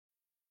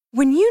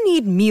When you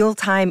need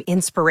mealtime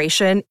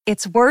inspiration,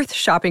 it's worth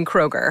shopping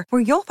Kroger,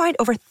 where you'll find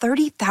over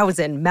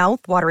 30,000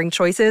 mouth-watering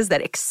choices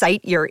that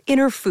excite your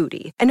inner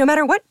foodie. And no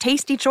matter what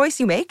tasty choice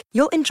you make,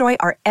 you'll enjoy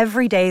our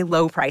everyday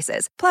low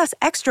prices, plus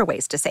extra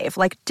ways to save,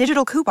 like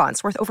digital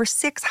coupons worth over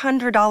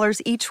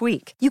 $600 each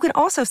week. You can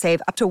also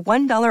save up to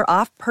 $1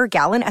 off per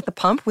gallon at the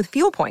pump with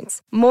fuel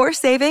points. More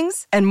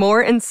savings and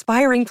more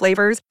inspiring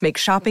flavors make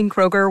shopping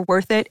Kroger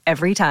worth it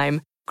every time.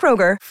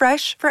 Kroger,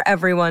 fresh for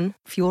everyone.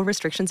 Fuel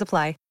restrictions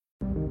apply.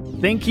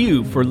 Thank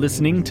you for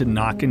listening to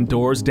Knocking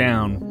Doors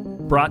Down,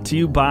 brought to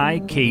you by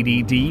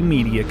KDD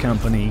Media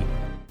Company.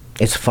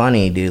 It's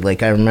funny, dude.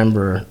 Like, I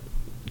remember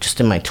just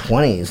in my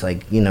 20s,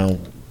 like, you know,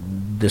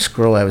 this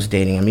girl I was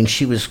dating, I mean,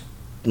 she was,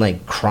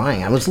 like,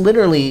 crying. I was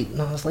literally,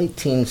 I was late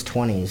teens,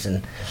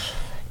 20s,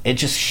 and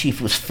she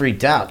was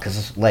freaked out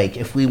because, like,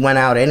 if we went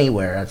out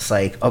anywhere, it's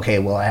like, okay,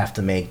 well, I have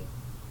to make,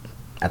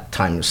 at the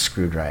time, it was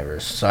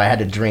screwdrivers. So I had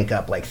to drink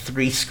up, like,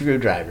 3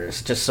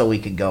 screwdrivers just so we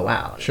could go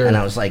out. Sure. And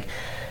I was like,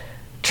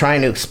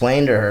 trying to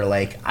explain to her,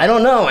 like, I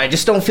don't know, I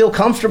just don't feel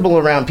comfortable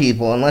around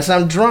people unless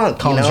I'm drunk.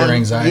 Calms your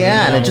anxiety.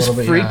 Yeah, and it just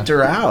bit, freaked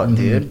her out,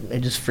 dude.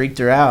 It just freaked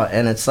her out.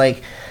 And it's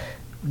like,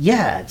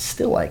 yeah, it's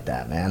still like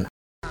that, man.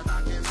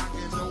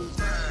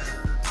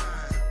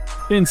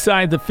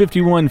 Inside the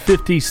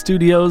 5150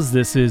 studios,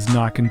 this is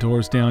Knocking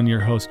Doors Down.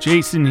 Your host,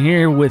 Jason,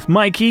 here with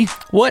Mikey.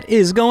 What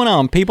is going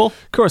on, people?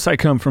 Of course, I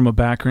come from a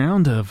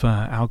background of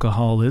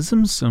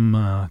alcoholism,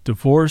 some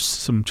divorce,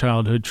 some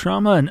childhood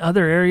trauma, and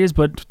other areas,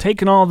 but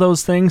taking all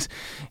those things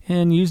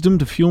and used them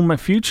to fuel my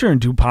future and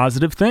do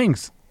positive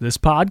things. This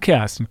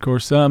podcast, and of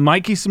course,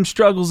 Mikey, some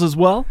struggles as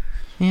well.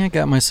 Yeah, I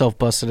got myself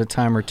busted a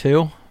time or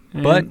two,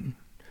 but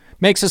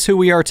makes us who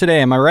we are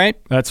today, am I right?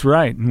 That's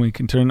right, and we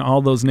can turn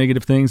all those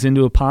negative things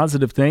into a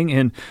positive thing,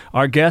 and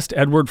our guest,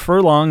 Edward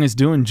Furlong, is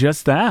doing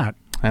just that.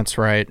 That's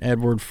right,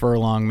 Edward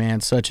Furlong,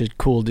 man, such a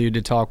cool dude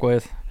to talk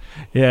with.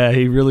 Yeah,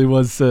 he really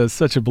was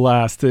such a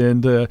blast,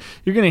 and you're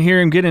going to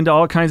hear him get into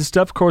all kinds of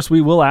stuff. Of course,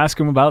 we will ask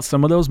him about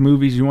some of those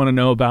movies you want to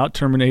know about,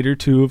 Terminator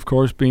 2, of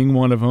course, being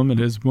one of them. It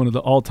is one of the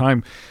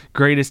all-time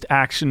greatest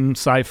action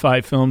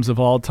sci-fi films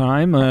of all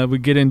time. We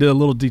get into a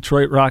little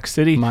Detroit Rock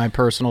City. My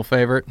personal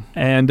favorite.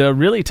 And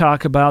really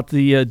talk about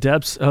the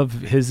depths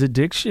of his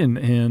addiction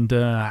and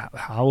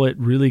how it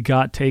really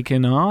got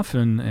taken off,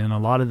 and a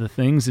lot of the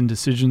things and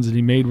decisions that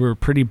he made were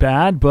pretty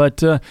bad,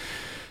 but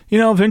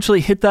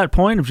eventually hit that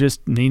point of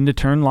just needing to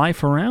turn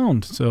life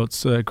around. So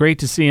it's great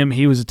to see him.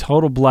 He was a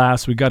total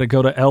blast. We got to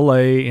go to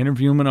L.A.,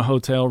 interview him in a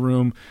hotel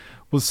room.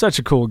 Was such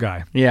a cool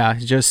guy. Yeah,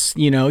 just,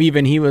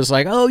 even he was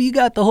like, oh, you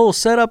got the whole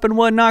setup and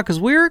whatnot, because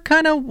we were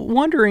kind of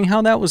wondering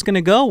how that was going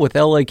to go with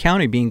L.A.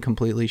 County being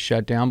completely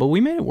shut down, but we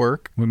made it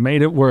work. We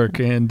made it work,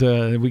 and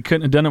we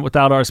couldn't have done it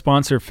without our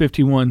sponsor,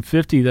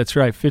 5150. That's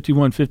right,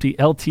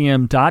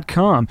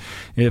 5150LTM.com.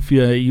 If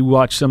you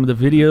watch some of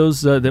the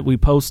videos that we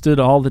posted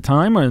all the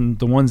time, and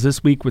the ones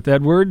this week with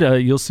Edward,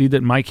 you'll see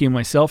that Mikey and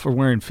myself are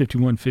wearing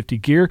 5150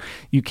 gear.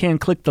 You can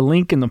click the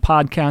link in the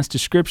podcast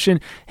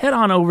description. Head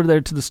on over there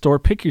to the store,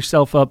 pick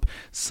yourself up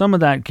some of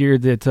that gear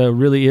that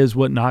really is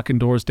what Knocking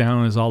Doors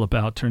Down is all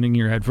about, turning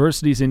your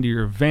adversities into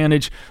your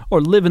advantage, or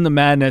living the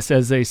madness,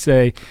 as they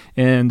say.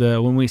 And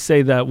when we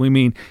say that, we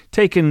mean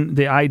taking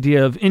the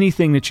idea of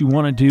anything that you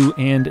want to do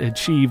and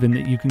achieve, and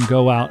that you can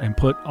go out and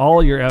put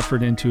all your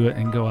effort into it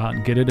and go out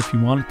and get it if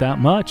you want it that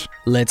much.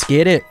 Let's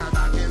get it.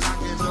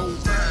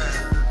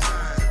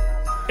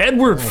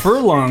 Edward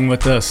Furlong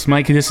with us.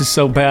 Mikey, this is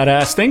so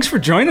badass. Thanks for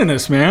joining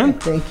us, man.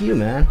 Thank you,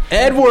 man.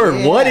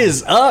 Edward, what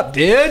is up,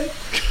 dude?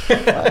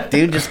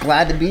 Dude, just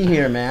glad to be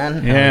here,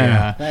 man.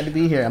 Yeah. Glad to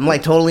be here. I'm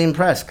like totally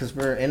impressed because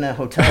we're in a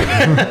hotel.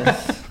 A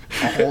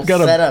whole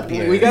setup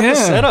here. We got the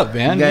setup,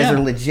 man. You guys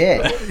are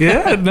legit.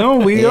 Yeah, no,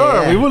 we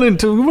are. We wouldn't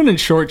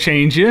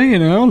shortchange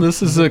you,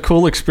 This is a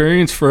cool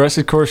experience for us,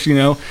 of course,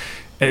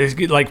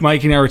 like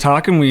Mike and I were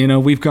talking,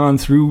 we've gone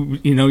through,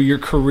 your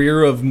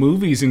career of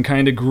movies and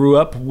kind of grew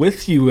up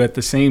with you at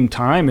the same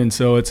time. And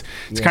so it's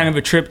kind of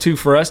a trip too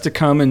for us to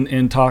come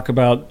and talk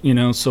about,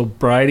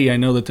 sobriety. I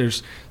know that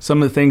there's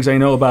some of the things I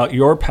know about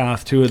your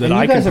path too that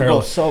I can. You guys are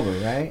both sober,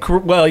 right?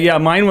 Well, yeah,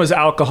 mine was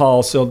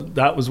alcohol. So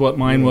that was what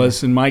mine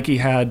was. And Mikey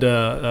had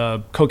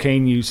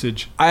cocaine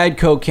usage. I had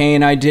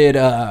cocaine. I did.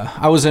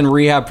 I was in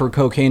rehab for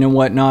cocaine and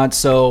whatnot.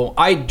 So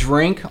I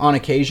drink on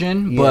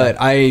occasion, but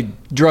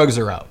drugs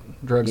are out.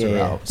 Drugs are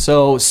out.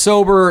 So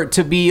sober,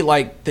 to be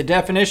like the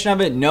definition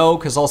of it, no,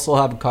 because I'll still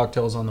have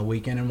cocktails on the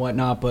weekend and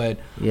whatnot. But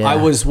I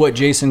was what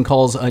Jason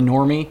calls a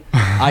normie.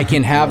 I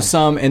can have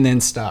some and then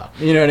stop.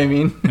 You know what I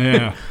mean?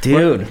 Yeah,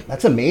 dude,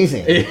 that's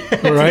amazing.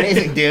 That's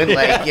amazing, dude.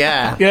 Like,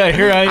 yeah.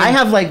 Here I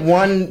have like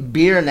one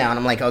beer now, and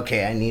I'm like,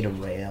 okay, I need a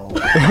rail.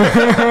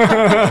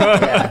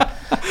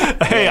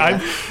 Hey,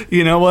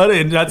 you know what?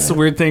 And that's the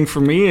weird thing for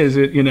me is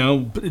it,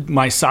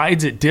 my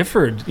sides, it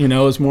differed. It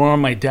was more on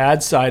my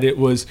dad's side. It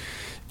was,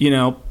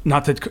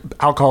 not that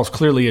alcohol is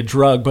clearly a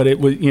drug, but it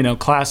was,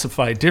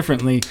 classified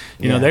differently.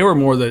 They were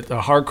more the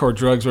hardcore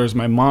drugs, whereas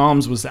my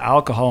mom's was the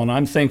alcohol. And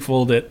I'm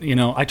thankful that,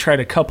 I tried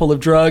a couple of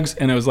drugs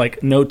and it was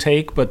like no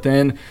take. But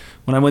then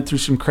when I went through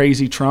some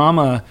crazy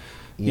trauma,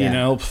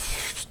 Yeah.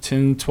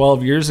 10,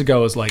 12 years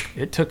ago is like,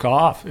 it took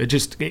off.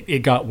 It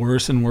got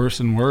worse and worse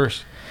and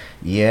worse.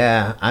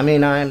 Yeah, I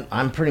mean,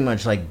 I'm pretty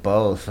much like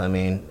both. I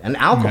mean, and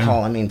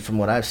alcohol. I mean, from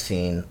what I've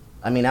seen,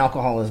 I mean,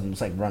 alcoholism is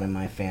like running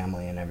my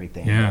family and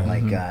everything. Yeah.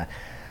 Like,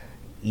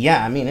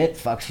 yeah, I mean, it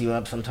fucks you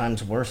up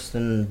sometimes worse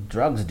than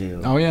drugs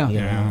do. Oh, yeah. You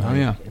Yeah. know? Oh, Like,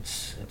 yeah.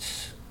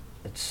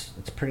 It's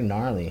pretty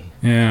gnarly.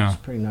 Yeah.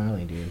 It's pretty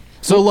gnarly, dude.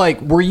 So, like,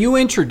 were you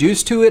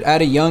introduced to it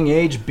at a young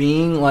age,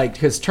 being like,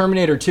 because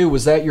Terminator 2,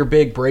 was that your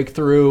big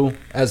breakthrough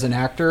as an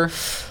actor?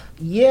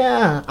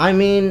 Yeah, I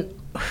mean,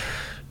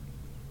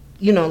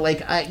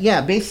 like,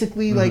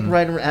 basically, like,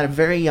 right at a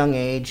very young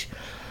age.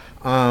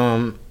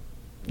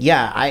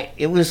 Yeah,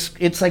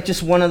 it's like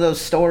just one of those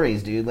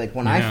stories, dude. Like,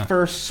 when I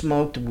first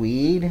smoked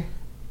weed,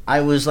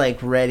 I was like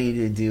ready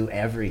to do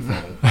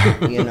everything.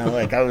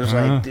 Like, I was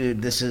like,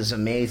 dude, this is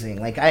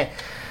amazing. Like,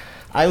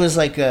 I was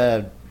like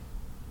I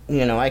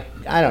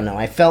don't know.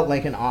 I felt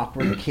like an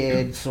awkward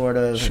kid, sort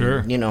of. Sure.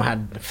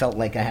 And, felt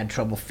like I had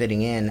trouble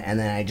fitting in, and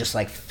then I just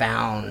like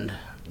found,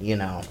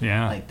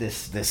 like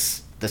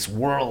this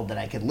world that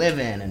I could live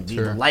in and be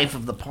the life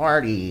of the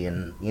party,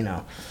 and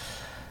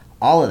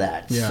all of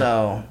that. Yeah.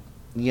 So,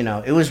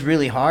 it was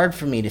really hard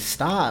for me to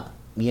stop.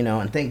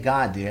 And thank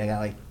God, dude, I got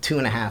like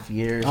 2.5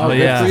 years. Oh, Oh, good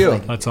yeah. for you.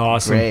 Like, That's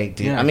awesome. great,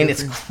 dude. Yeah, I mean, good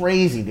it's for you.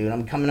 crazy, dude.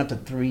 I'm coming up to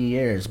 3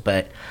 years,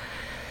 but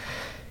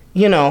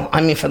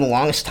I mean, for the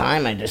longest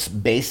time, I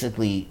just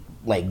basically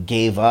like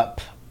gave up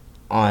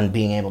on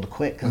being able to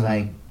quit because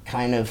I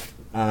kind of,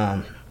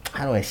 how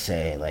do I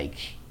say, like,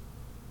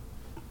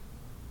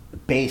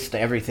 based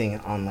everything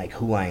on like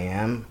who I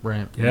am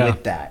Right. Yeah.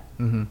 with that.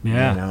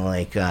 Yeah.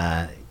 Like,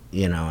 and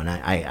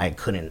I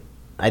couldn't.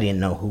 I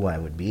didn't know who I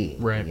would be,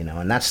 Right.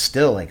 and that's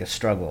still like a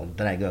struggle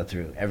that I go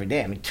through every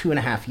day. I mean,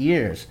 2.5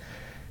 years,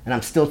 and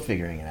I'm still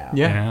figuring it out.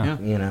 Yeah.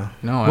 Yeah.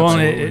 No, Well,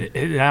 and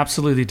absolutely. it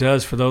absolutely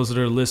does. For those that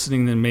are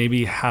listening that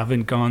maybe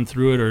haven't gone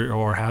through it,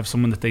 or have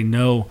someone that they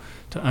know,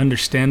 to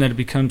understand that it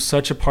becomes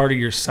such a part of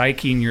your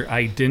psyche and your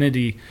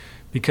identity,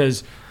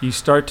 because you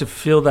start to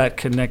feel that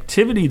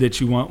connectivity that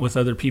you want with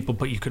other people,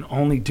 but you can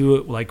only do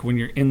it like when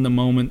you're in the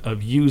moment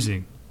of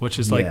using, which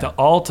is like Yeah. the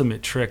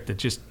ultimate trick that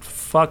just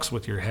fucks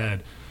with your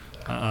head.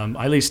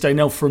 At least I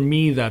know for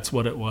me that's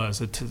what it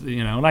was.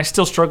 And I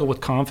still struggle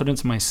with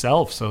confidence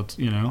myself. So it's,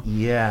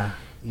 Yeah.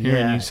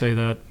 hearing you say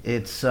that.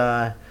 It's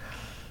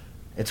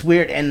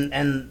weird,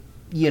 and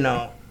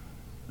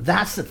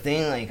that's the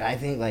thing. Like, I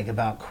think like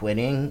about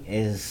quitting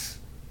is,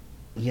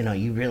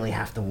 you really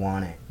have to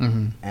want it.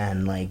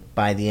 And like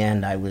by the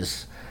end, I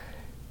was,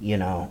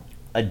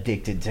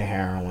 addicted to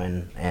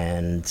heroin,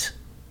 and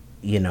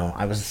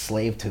I was a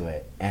slave to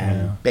it,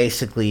 and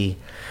basically,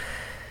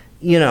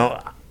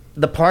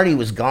 the party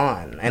was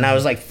gone, and I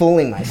was like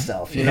fooling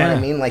myself. You know what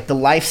I mean? Like, the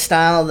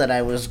lifestyle that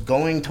I was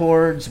going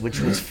towards, which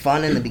was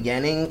fun in the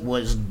beginning,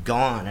 was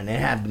gone, and it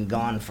had been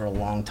gone for a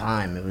long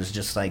time. It was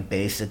just like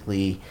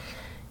basically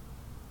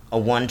a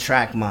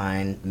one-track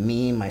mind,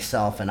 me,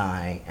 myself, and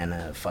I, and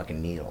a fucking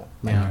needle.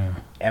 Like,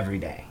 every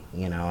day,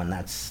 and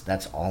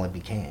that's all it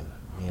became.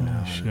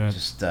 And shit.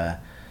 just and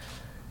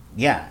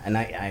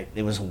I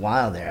it was a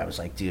while there. I was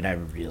like, dude, I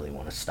really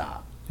want to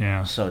stop.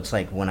 Yeah. So it's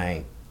like when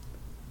I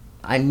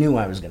knew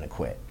I was gonna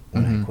quit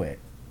when I quit.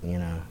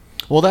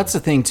 Well, that's the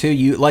thing too.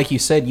 You, like you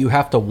said, you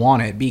have to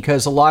want it,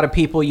 because a lot of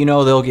people,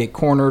 they'll get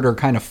cornered or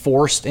kind of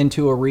forced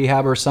into a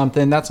rehab or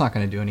something. That's not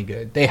going to do any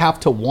good. They have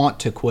to want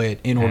to quit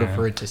in order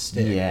for it to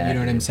stick. Yeah, you know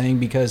what I'm saying?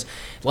 Because,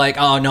 like,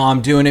 oh no,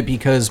 I'm doing it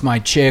because my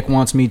chick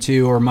wants me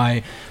to, or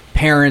my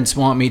parents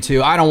want me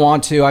to. I don't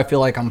want to. I feel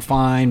like I'm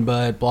fine,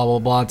 but blah blah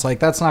blah. It's like,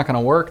 that's not going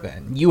to work.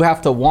 Then you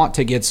have to want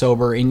to get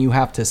sober, and you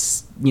have to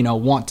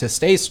want to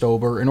stay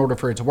sober in order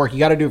for it to work. You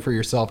got to do it for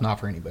yourself, not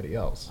for anybody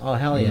else. Oh,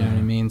 hell yeah. You know what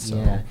I mean? So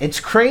Yeah. It's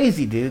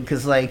crazy, dude,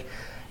 because like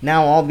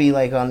now I'll be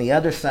like on the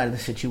other side of the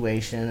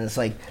situation. It's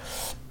like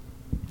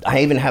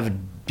I even have a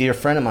dear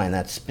friend of mine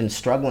that's been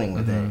struggling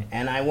with it,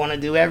 and I want to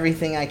do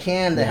everything I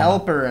can to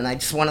help her, and I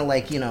just want to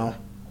like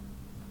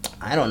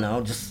I don't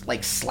know, just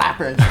like slap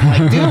her and be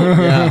like,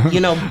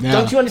 dude,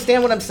 don't you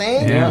understand what I'm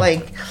saying? Yeah.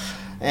 Like,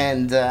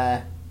 and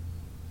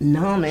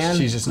no, man,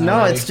 She's just not no,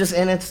 ready. it's just,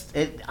 and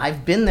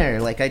I've been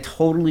there. Like, I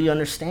totally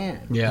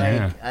understand.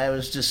 Yeah. Like, I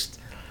was just,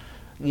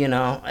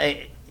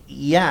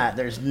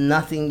 there's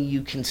nothing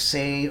you can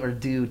say or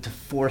do to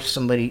force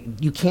somebody.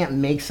 You can't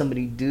make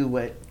somebody do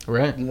what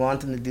Right. you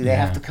want them to do. They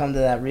have to come to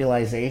that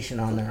realization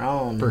on their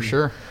own. for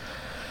sure.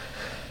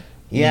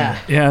 Yeah.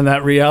 Yeah, and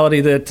that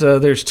reality that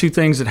there's two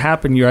things that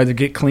happen. You either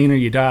get clean or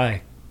you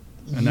die.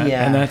 And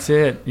that's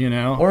it,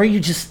 Or you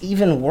just,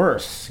 even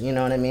worse, you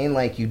know what I mean?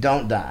 Like, you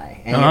don't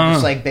die. And you're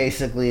just like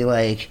basically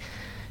like,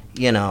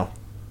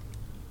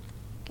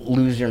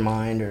 lose your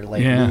mind or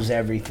like lose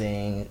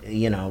everything,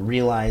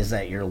 realize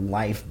that your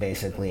life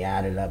basically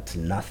added up to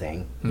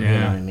nothing. You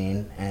know what I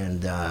mean?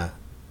 And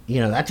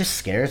that just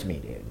scares me,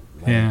 dude.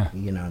 Like,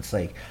 it's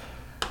like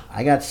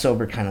I got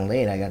sober kind of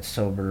late. I got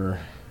sober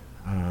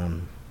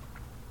when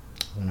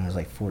I was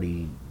like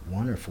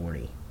 41 or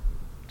 40.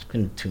 It's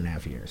been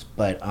 2.5 years.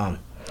 But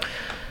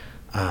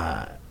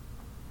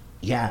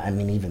yeah, I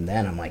mean, even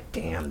then, I'm like,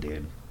 damn,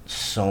 dude,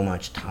 so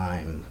much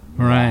time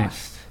Right.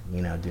 lost,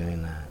 you know,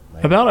 doing that.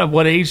 Like, About at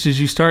what age did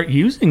you start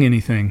using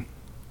anything?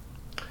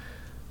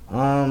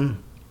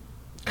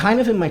 kind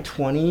of in my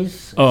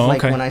 20s. Oh, like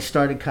okay. when I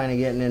started kind of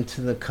getting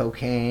into the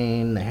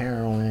cocaine, the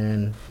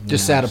heroin.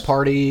 Just you know, at a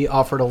party,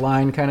 offered a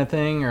line kind of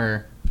thing,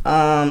 or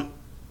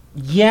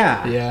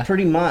Yeah,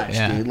 pretty much,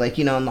 Yeah. dude. Like,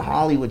 you know, in the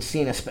Hollywood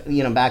scene,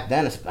 you know, back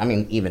then, I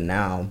mean, even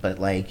now, but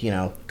like, you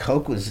know,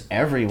 coke was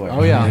everywhere.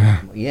 Oh, yeah.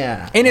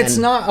 Yeah. and it's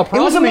not a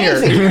It was problem here.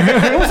 amazing.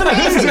 It was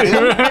amazing,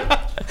 dude.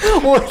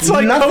 Well, it's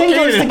like Nothing cocaine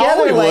goes in together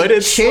Hollywood. like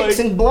It's chicks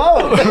like- and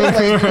blow.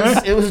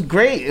 Like, it was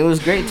great. It was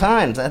great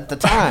times at the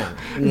time.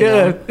 you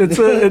Yeah,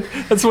 know?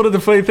 that's one of the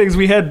funny things.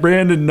 We had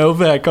Brandon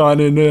Novak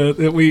on, and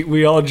that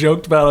we all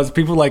joked about as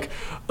people like,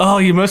 "Oh,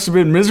 you must have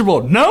been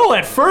miserable." No,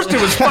 at first it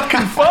was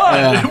fucking fun.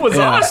 Yeah, It was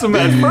yeah. awesome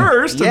at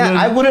first. and Yeah, then-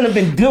 I wouldn't have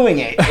been doing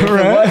it if it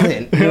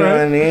wasn't. You know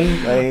what I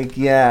mean? Like,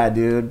 yeah,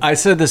 dude. I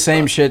said the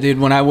same shit, dude.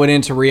 When I went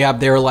into rehab,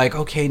 they were like,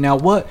 "Okay, now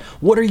what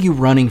are you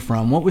running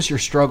from? What was your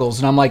struggles?"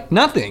 And I'm like,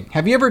 "Nothing.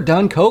 Have you ever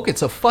done coke?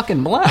 It's a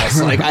fucking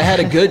blast. Like, I had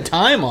a good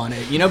time on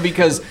it, you know,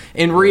 because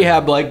in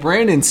rehab, like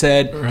Brandon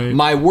said, Right.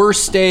 my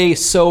worst day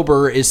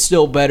sober is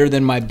still better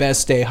than my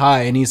best day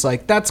high." And he's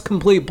like, "That's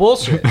complete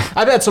bullshit.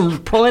 I've had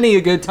plenty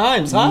of good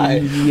times high,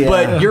 Yeah.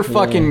 but you're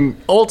fucking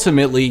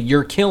ultimately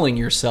you're killing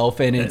yourself,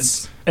 and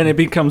it's and it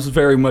becomes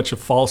very much a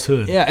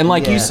falsehood. yeah. And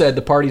like you Yeah. said,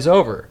 the party's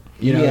over.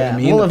 You know yeah. what I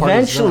mean? Well, The party's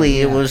eventually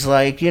done. it Yeah. was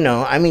like, you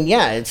know, I mean,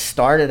 yeah, it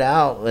started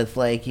out with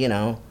like, you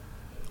know,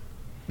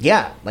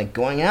 yeah, like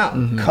going out,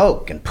 and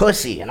coke and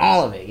pussy and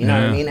all of it. You know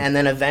what I Yeah. mean? And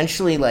then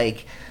eventually,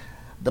 like,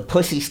 the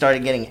pussy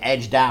started getting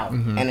edged out,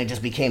 and it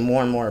just became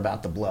more and more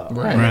about the blow.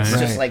 Right, And it's right.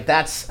 just like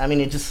that's. I mean,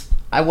 it just.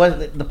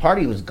 The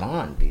party was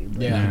gone, dude.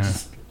 Like, Yeah.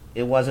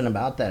 it wasn't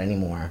about that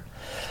anymore.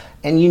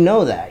 And you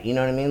know that, you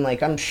know what I mean?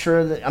 Like, I'm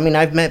sure that, I mean,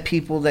 I've met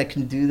people that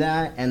can do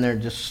that and they're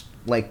just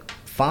like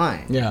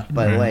fine. Yeah.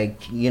 But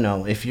like, you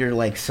know, if you're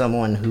like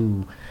someone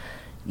who,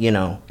 you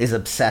know, is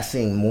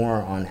obsessing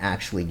more on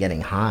actually getting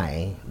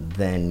high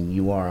than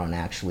you are on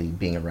actually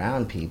being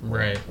around people,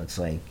 Right. it's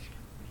like,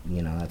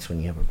 you know, that's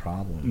when you have a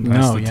problem.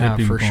 That's No, the yeah,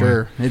 tipping for point.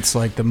 sure. It's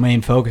like the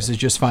main focus is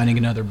just finding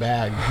another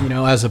bag, you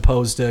know, as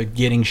opposed to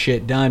getting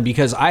shit done.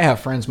 Because I have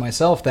friends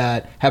myself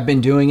that have been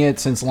doing it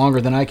since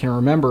longer than I can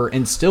remember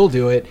and still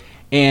do it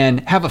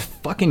and have a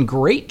fucking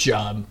great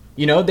job.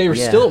 You know, they do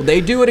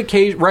it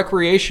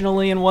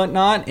recreationally and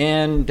whatnot,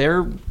 and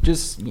they're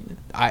just,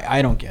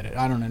 I don't get it.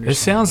 I don't understand. It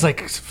sounds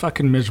like it's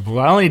fucking miserable.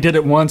 I only did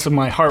it once, and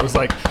my heart was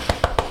like,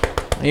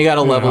 You got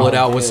to level it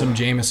out with some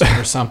Jameson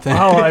or something.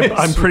 "Oh,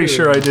 I'm pretty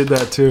sure I did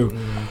that too."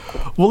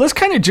 Well, let's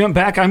kind of jump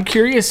back. I'm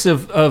curious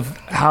of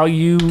how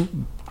you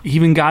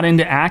even got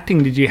into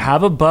acting. Did you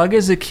have a bug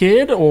as a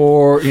kid,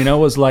 or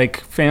was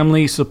like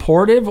family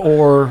supportive,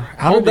 or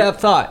how Hold did that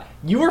thought.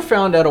 You were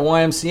found at a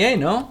YMCA,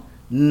 no?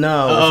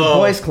 No, it's a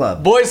boys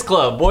club. Boys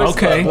Club.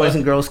 Okay. Boys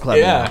and Girls Club.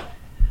 Yeah.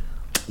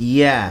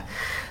 Yeah.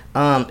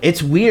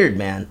 It's weird,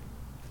 man.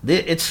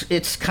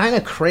 It's kind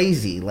of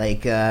crazy.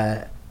 Like,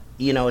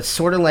 it's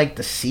sort of like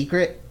The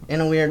Secret in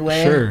a weird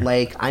way. Sure.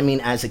 Like, I mean,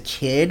 as a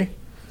kid,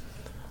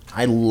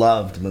 I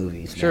loved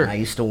movies. Man. Sure. I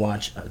used to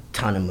watch a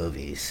ton of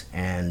movies,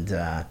 and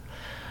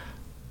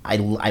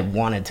I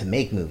wanted to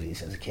make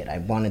movies as a kid. I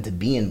wanted to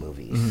be in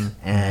movies,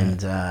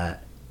 and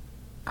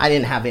I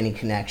didn't have any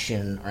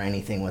connection or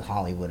anything with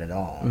Hollywood at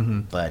all.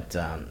 But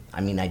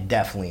I mean, I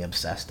definitely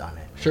obsessed on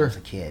it Sure. as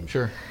a kid.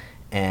 Sure.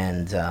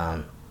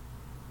 And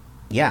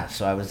yeah,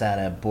 so I was at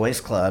a boys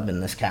club,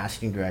 and this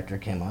casting director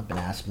came up and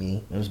asked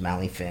me. It was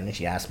Mally Finn, and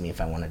she asked me if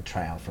I wanted to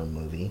try out for a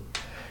movie.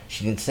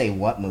 She didn't say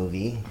what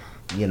movie,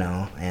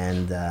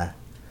 and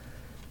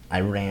I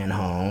ran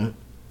home,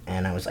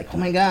 and I was like, "Oh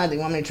my God, they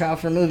want me to try out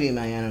for a movie."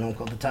 My aunt and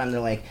uncle at the time,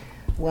 they're like,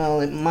 "Well,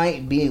 it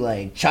might be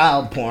like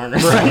child porn or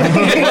something." You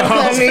know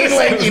what I mean?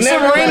 Like, you Some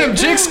never random like,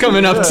 chicks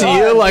coming up to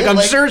you. Like, I'm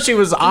sure she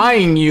was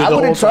eyeing you. I the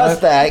whole wouldn't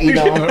trust time.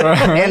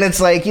 that, And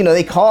it's like,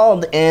 they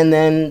called, and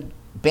then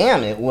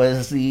bam, it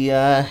was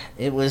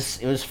it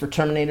was for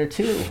Terminator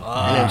 2,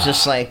 and it was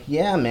just like,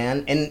 yeah,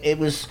 man, and it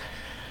was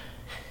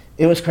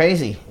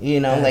crazy,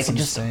 That's like it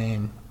just,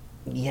 insane.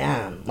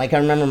 yeah, like I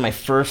remember my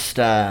first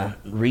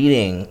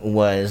reading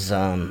was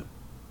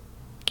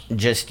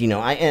just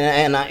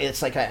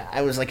it's like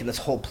I was like in this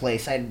whole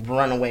place. I'd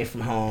run away from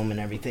home and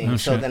everything. Oh,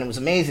 So shit. then it was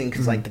amazing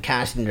because like the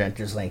casting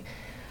director's like,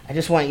 I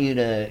just want you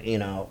to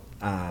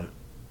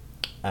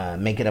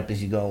make it up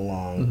as you go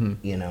along,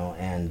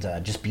 and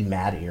just be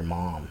mad at your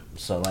mom.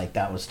 So like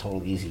that was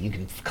totally easy. You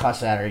can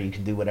cuss at her. You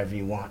can do whatever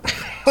you want.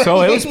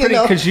 So it was pretty,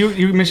 know? because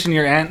you mentioned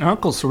your aunt and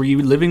uncle. So were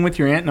you living with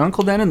your aunt and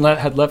uncle then, and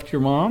had left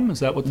your mom? Is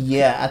that what?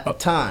 Yeah, at the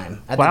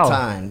time. Wow.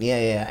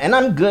 Yeah. And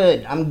I'm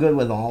good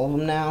with all of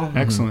them now.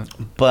 Excellent.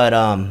 But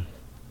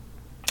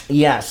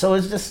yeah, so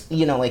it's just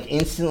like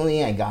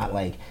instantly I got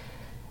like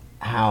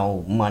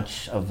how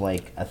much of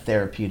like a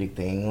therapeutic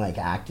thing like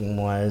acting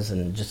was,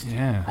 and just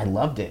Yeah. I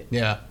loved it.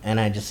 Yeah. And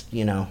I just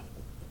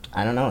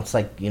I don't know. It's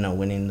like,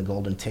 winning the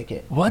golden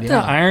ticket. What the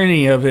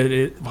irony of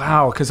it?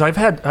 Wow, because I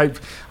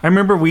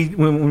remember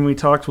when we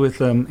talked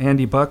with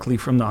Andy Buckley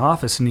from The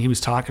Office, and he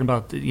was talking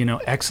about the,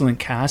 excellent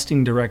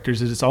casting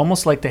directors. It's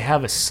almost like they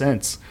have a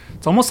sense.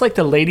 It's almost like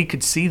the lady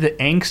could see the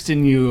angst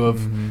in you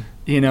of,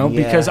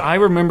 because I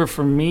remember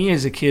for me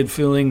as a kid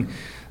feeling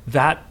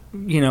that,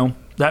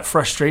 that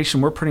frustration.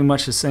 We're pretty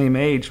much the same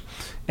age.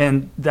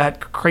 And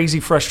that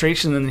crazy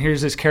frustration. And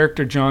here's this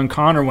character, John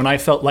Connor, when I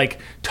felt like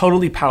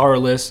totally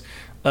powerless.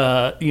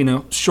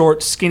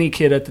 Short, skinny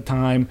kid at the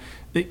time,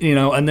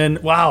 and then,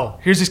 wow,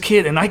 here's this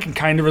kid, and I can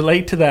kind of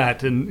relate to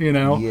that, and,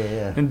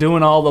 and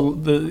doing all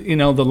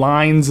the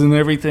lines and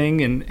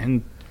everything.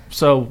 And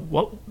so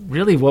what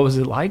was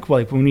it like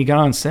when you got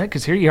on set?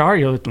 Because here you are,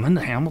 you're with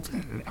Linda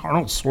Hamilton,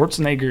 Arnold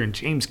Schwarzenegger, and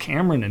James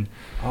Cameron. And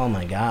oh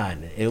my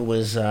God, it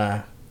was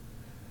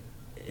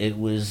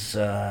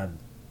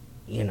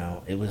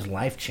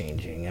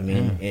life-changing. I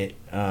mean,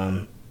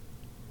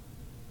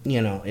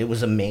 it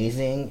was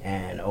amazing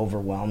and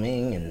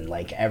overwhelming and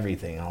like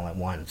everything all at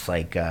once.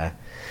 Like,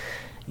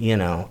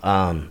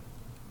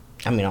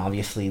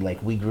 obviously,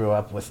 like we grew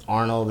up with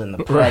Arnold and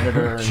the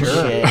Predator and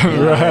shit. You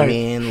know what I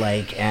mean?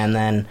 Like, and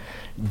then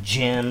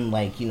Jim,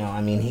 like, he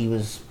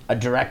was a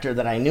director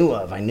that I knew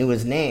of. I knew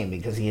his name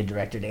because he had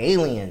directed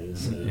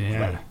Aliens and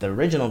like the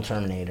original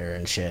Terminator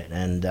and shit.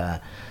 And,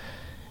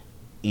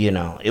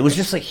 it was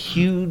just like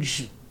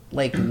huge,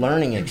 like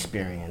learning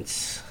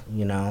experience,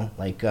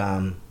 like,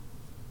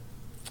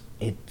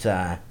 it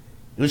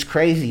was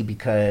crazy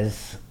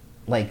because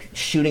like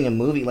shooting a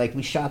movie, like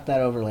we shot that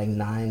over like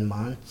 9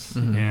 months.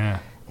 Yeah.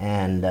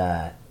 And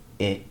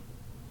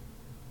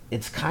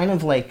it's kind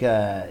of like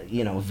a,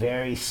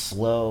 very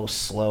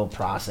slow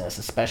process,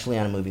 especially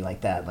on a movie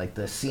like that. Like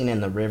the scene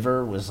in the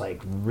river was like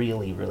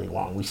really, really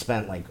long. We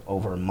spent like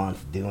over a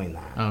month doing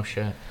that. Oh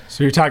shit.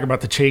 So you're talking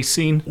about the chase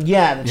scene?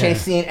 Yeah, the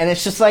chase scene. And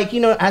it's just like,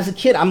 as a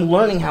kid, I'm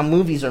learning how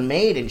movies are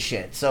made and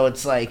shit. So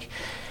it's like,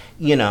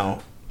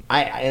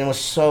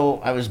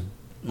 I was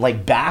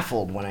like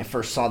baffled when I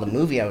first saw the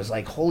movie. I was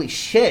like, holy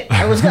shit.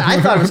 I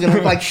thought it was going to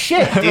look like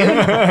shit, dude.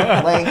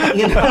 Like,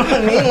 you know what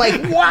I mean?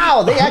 Like,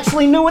 wow, they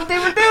actually knew what they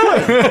were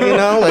doing.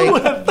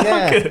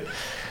 Like,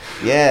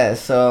 yeah,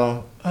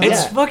 so.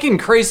 It's fucking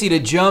crazy to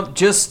jump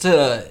just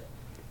to,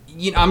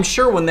 I'm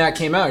sure when that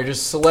came out, you're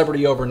just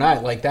celebrity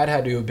overnight. Like, that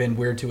had to have been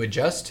weird to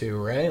adjust to,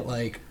 right?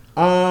 Like.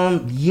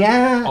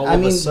 Yeah. All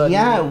of a sudden,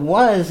 it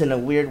was in a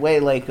weird way.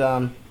 Like,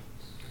 and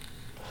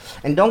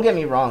don't get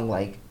me wrong,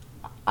 like,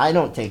 I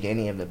don't take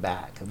any of it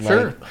back. Like,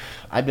 sure.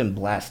 I've been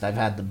blessed. I've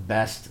had the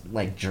best,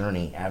 like,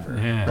 journey ever.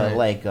 Yeah. But,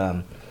 like,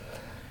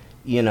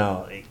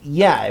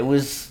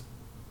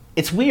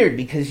 it's weird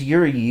because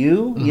you're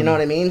you, you know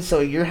what I mean? So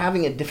you're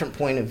having a different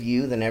point of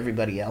view than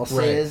everybody else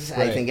is.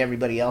 Right. I think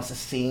everybody else is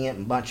seeing it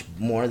much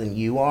more than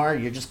you are.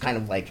 You're just kind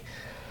of, like,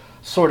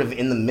 sort of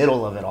in the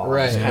middle of it all.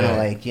 Right. It's kind of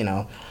like,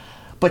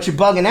 but you're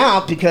bugging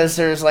out because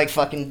there's like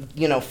fucking,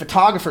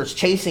 photographers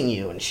chasing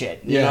you and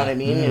shit. You know what I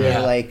mean? And you're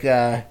like,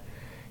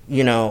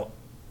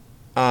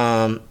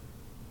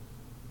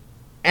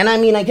 and I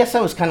mean, I guess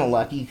I was kind of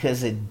lucky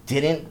because it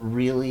didn't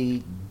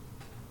really.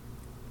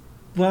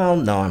 Well,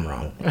 no, I'm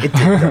wrong. It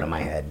did go to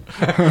my head.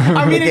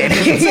 I mean,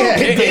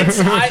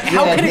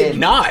 how could it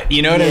not?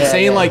 You know what I'm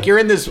saying? Yeah. Like, you're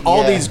in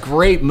all these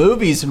great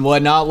movies and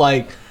whatnot.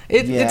 Like,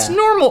 it's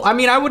normal. I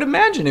mean, I would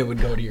imagine it would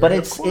go to your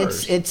head. But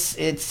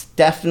it's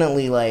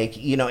definitely like,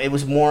 it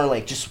was more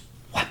like just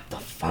what the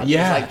fuck?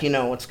 Yeah. It's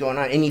like, what's going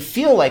on? And you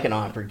feel like an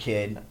awkward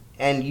kid,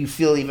 and you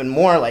feel even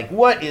more like,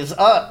 what is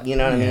up? You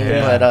know what I mean?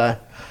 Yeah.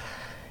 But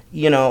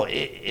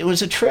it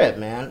was a trip,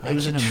 man. It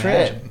was a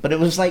trip. Imagine. But it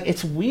was like,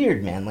 it's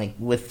weird, man. Like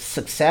with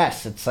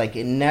success, it's like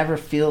it never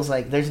feels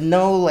like there's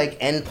no like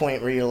end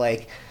point where you're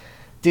like,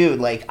 dude,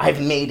 like I've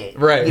made it.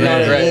 Right. You know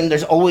what I right. mean?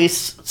 There's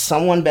always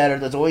someone better.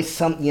 There's always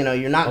some.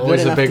 You're not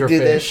Always good a enough to bigger do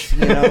fish.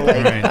 this.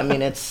 Like Right. I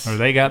mean, it's. Or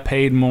they got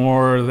paid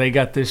more, or they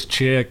got this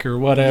chick, or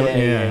whatever.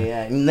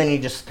 Yeah. And then you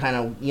just kind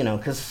of,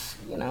 because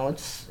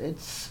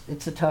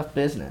it's a tough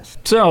business.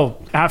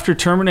 So after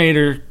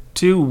Terminator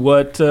 2,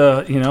 what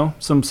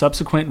some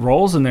subsequent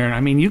roles in there? And I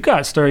mean, you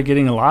guys started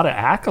getting a lot of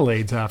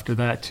accolades after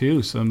that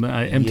too. Some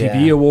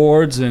MTV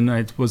awards and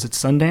was it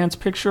Sundance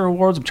Picture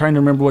Awards? I'm trying to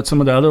remember what some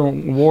of the other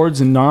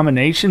awards and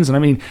nominations. And I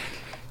mean,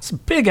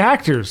 some big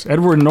actors: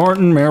 Edward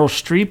Norton, Meryl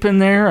Streep in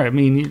there. I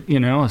mean,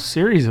 a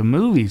series of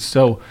movies.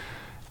 So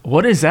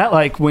what is that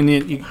like when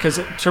because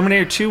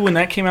Terminator 2, when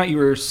that came out, you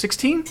were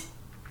 16?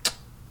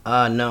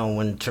 No,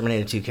 when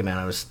Terminator 2 came out,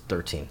 I was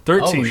 13.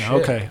 13, Oh, shit.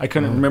 okay. I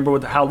couldn't remember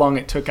how long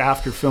it took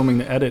after filming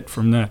the edit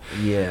from that.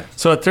 Yeah.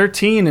 So at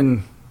 13,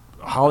 and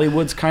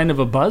Hollywood's kind of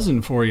a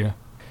buzzing for you.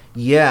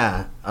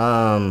 Yeah.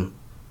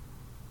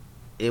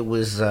 It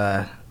was,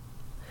 like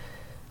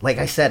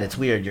I said, it's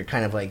weird. You're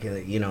kind of like,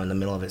 in the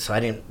middle of it. So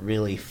I didn't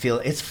really feel,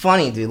 it's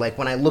funny, dude. Like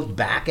when I look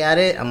back at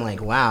it, I'm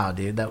like, wow,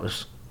 dude, that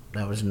was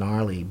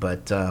gnarly.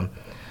 But,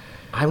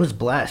 I was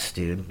blessed,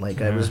 dude.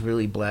 Like I was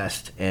really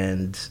blessed.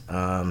 And,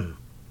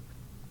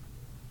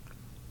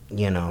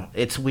 you know,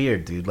 it's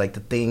weird, dude. Like the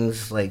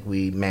things like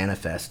we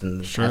manifest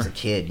as a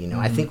kid, you know,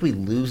 I think we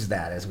lose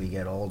that as we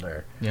get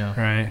older. Yeah.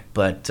 Right.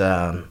 But,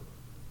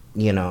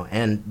 you know,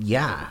 and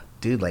yeah,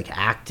 dude, like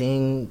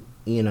acting,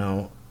 you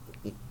know,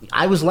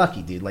 I was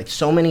lucky, dude. Like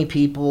so many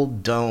people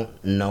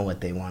don't know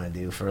what they want to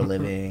do for a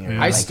living. Or, I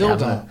like, still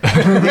don't.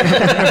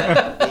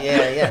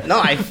 Yeah. No,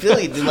 I feel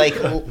you, dude. Like,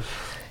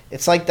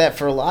 it's like that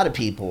for a lot of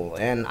people,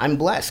 and I'm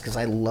blessed because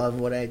I love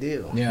what I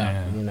do.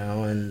 Yeah. You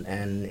know,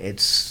 and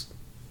it's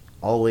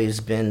always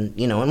been,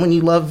 you know, and when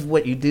you love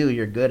what you do,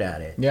 you're good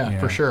at it. Yeah,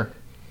 for sure.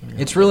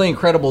 It's really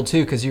incredible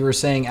too, because you were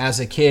saying as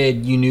a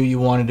kid you knew you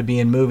wanted to be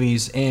in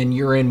movies, and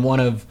you're in one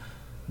of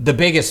the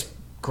biggest,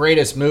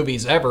 greatest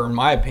movies ever, in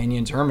my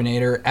opinion,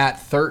 Terminator, at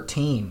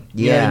 13.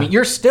 You know what I mean?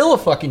 You're still a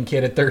fucking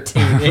kid at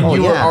 13, and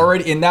you were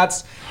already, and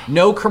that's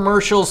no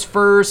commercials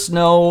first,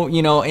 no,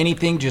 you know,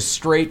 anything, just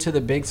straight to the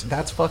big.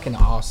 That's fucking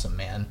awesome,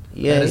 man.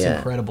 Yeah, that is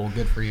incredible.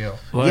 Good for you.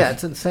 Yeah,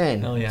 it's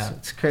insane. Hell yeah.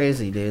 It's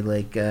crazy, dude.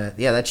 Like, yeah,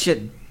 that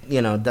shit,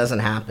 you know, doesn't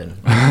happen.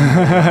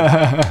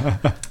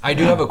 I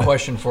do have a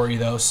question for you,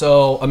 though.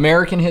 So,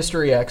 American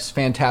History X,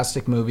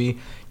 fantastic movie.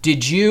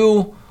 Did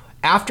you,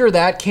 after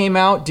that came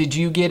out, did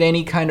you get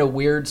any kind of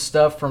weird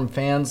stuff from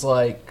fans?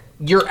 Like,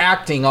 you're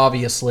acting,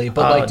 obviously,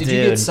 but like, did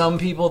you get some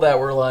people that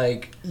were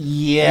like,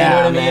 yeah, you know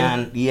what I mean?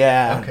 man,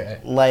 yeah.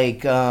 Okay.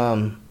 Like,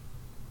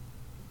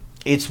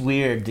 it's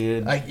weird,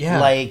 dude. Yeah.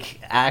 Like,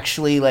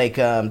 actually, like,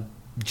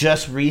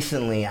 just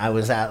recently, I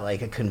was at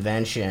like a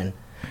convention,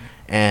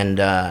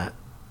 and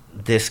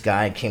this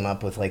guy came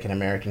up with like an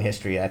American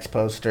History X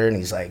poster, and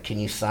he's like, "Can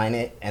you sign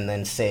it and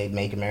then say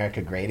Make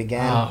America Great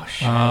Again?" Oh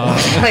shit!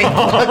 Like,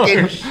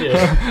 fucking shit.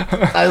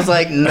 I was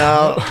like,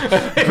 no,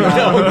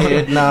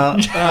 dude, no.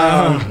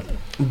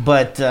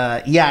 But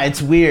yeah, it's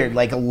weird.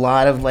 Like a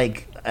lot of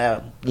like,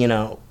 you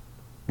know,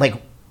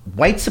 like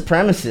white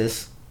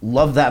supremacists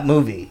love that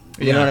movie.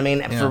 You know what I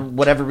mean? For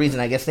whatever reason,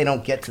 I guess they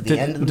don't get to the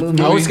end of the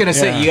movie. I was gonna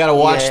say you got to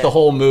watch the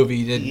whole movie.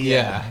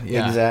 Yeah,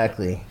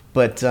 exactly.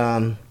 But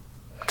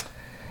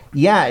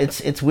yeah,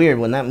 it's weird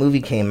when that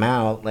movie came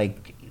out.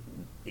 Like,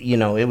 you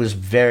know, it was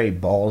very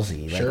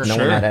ballsy. Like no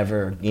one had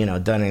ever, you know,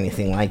 done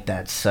anything like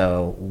that.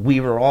 So we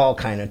were all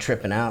kind of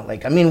tripping out.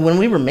 Like, I mean, when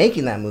we were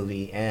making that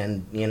movie,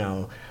 and you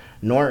know,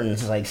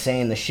 Norton's like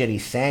saying the shit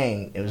he's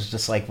saying, it was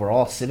just like we're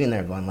all sitting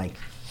there going like,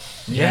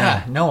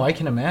 yeah, no, I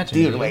can imagine,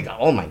 dude. Like,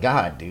 oh my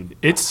god, dude,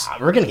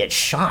 we're gonna get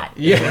shot.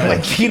 Yeah,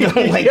 like, you know,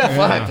 like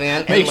fuck,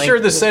 man. Make sure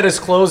the set is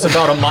closed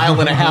about a mile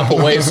and a half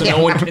away so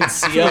no one can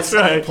see us.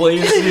 Right.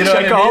 Please, you know,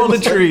 check all the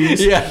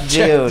trees. Yeah,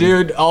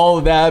 dude, all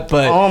of that.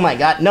 But oh my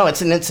god, no,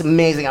 it's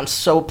amazing. I'm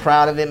so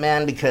proud of it,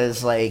 man.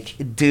 Because like,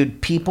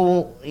 dude,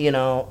 people, you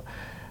know,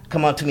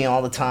 come up to me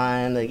all the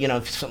time. That, you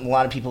know, a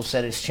lot of people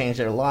said it's changed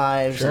their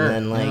lives, and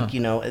then like, you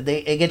know,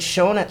 it gets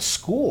shown at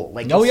school,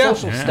 like in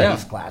social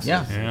studies classes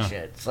and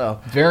shit.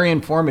 So very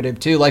informative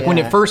too. Like when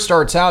it first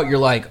starts out, you're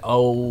like,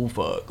 oh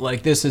fuck,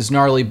 like this is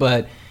gnarly.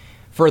 But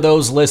for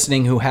those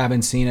listening who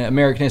haven't seen it,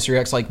 American History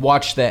X, like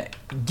watch that.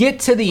 Get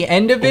to the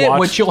end of it,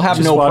 which you'll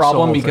have no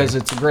problem because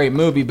it's a great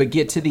movie. But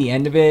get to the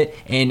end of it,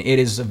 and it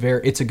is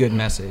it's a good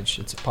message.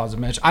 It's a positive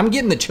message. I'm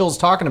getting the chills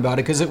talking about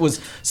it because it was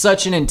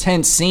such an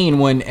intense scene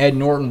when Ed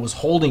Norton was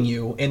holding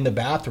you in the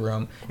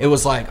bathroom. It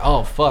was like,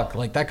 oh fuck,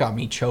 like that got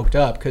me choked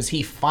up because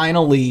he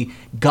finally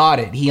got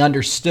it. He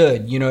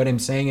understood. You know what I'm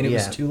saying? And it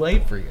was too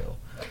late for you.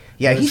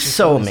 Yeah, he's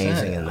so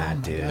amazing in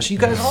that, dude. Gosh, you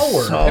guys all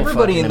were.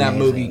 Everybody in that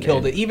movie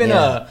killed it. Even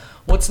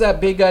what's that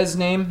big guy's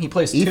name? He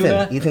plays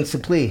Tuna. Ethan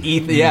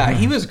Suplee. Yeah,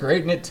 he was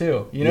great in it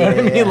too. You know what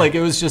I mean? Like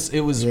it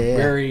was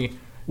very.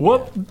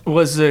 What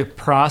was the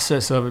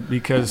process of it?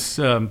 Because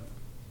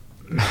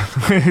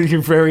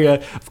you're very,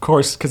 of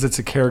course, because it's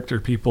a character,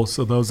 people.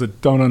 So those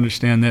that don't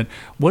understand that,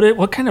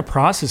 what kind of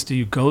process do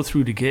you go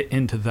through to get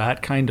into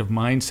that kind of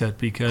mindset?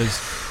 Because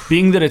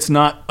being that it's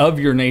not of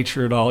your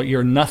nature at all,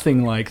 you're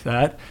nothing like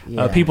that.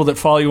 People that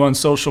follow you on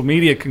social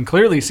media can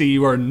clearly see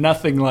you are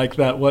nothing like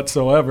that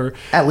whatsoever.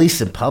 At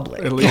least in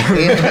public. At least.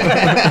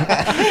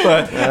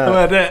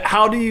 But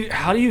how do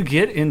you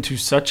get into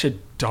such a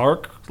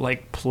dark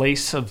like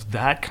place of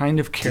that kind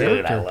of character?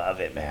 Dude, I love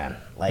it, man.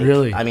 Like,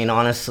 really? I mean,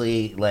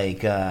 honestly,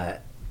 like,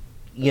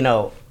 you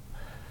know,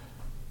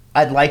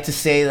 I'd like to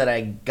say that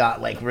I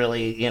got like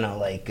really,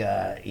 like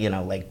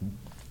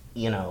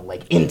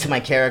into my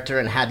character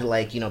and had to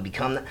like,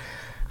 become that.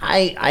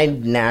 I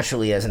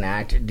naturally as an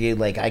actor, dude,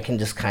 like I can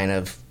just kind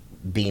of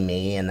be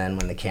me, and then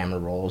when the camera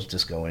rolls,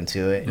 just go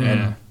into it.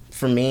 And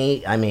for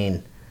me, I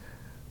mean,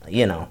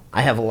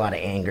 I have a lot of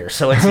anger,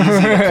 so it's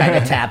easy to kind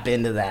of tap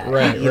into that.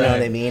 You know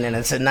what I mean? And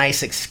it's a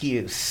nice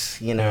excuse,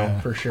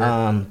 for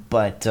sure.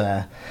 But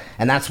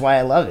and that's why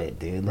I love it,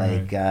 dude.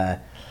 Like,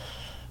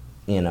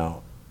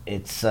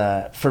 it's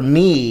for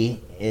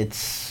me,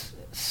 it's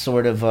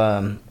sort of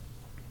like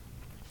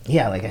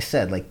I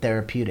said, like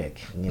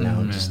therapeutic,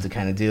 just to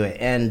kind of do it.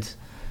 And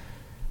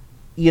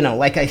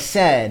like I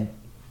said,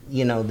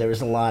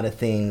 there's a lot of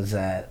things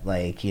that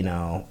like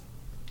you're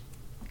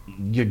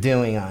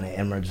doing on it,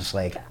 and we're just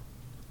like,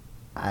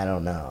 I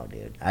don't know,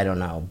 dude. I don't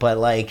know. But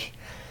like,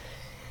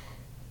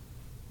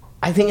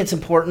 I think it's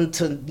important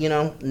to,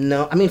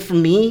 know. I mean, for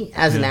me,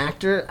 as an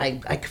actor,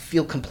 I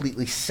feel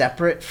completely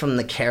separate from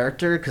the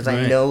character because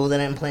I know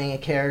that I'm playing a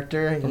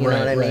character. You know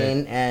what I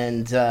mean?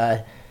 And,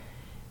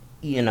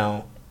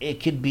 it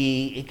could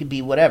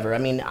be whatever. I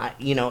mean,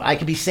 I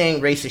could be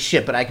saying racist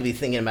shit, but I could be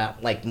thinking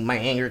about, like, my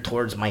anger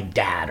towards my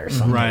dad or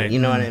something. Right. You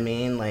know what I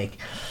mean? Like,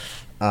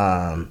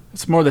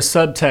 it's more the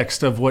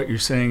subtext of what you're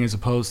saying as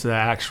opposed to the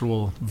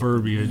actual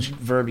verbiage.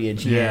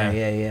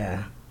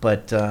 Yeah.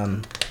 But,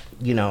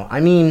 I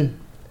mean,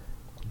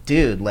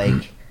 dude,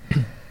 like,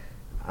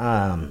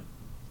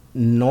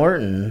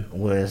 Norton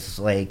was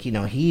like, he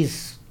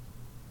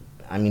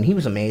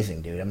was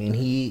amazing, dude. I mean,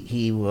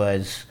 he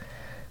was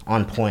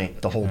on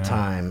point the whole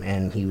time,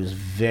 and he was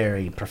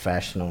very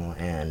professional,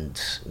 and,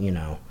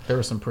 There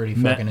were some pretty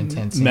fucking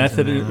intense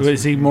scenes.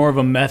 Was he more of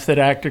a method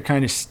actor,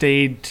 kind of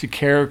stayed to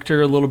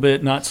character a little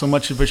bit, not so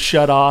much of a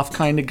shut-off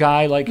kind of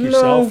guy like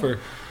yourself? Or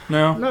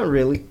no? Not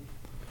really.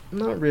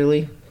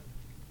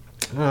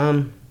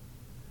 I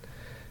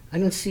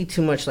didn't see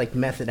too much like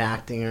method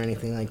acting or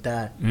anything like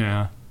that.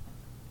 Yeah.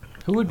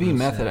 Who would be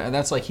method?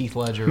 That's like Heath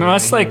Ledger. No,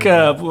 that's like Jim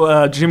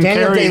Carrey.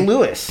 Daniel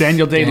Day-Lewis.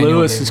 Daniel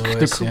Day-Lewis is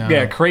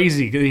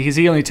crazy because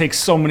he only takes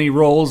so many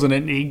roles, and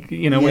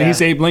when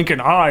he's Abe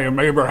Lincoln, I am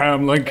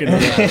Abraham Lincoln.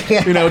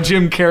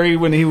 Jim Carrey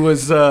when he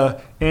was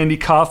Andy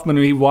Kaufman,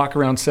 he'd walk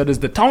around set as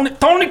the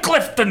Tony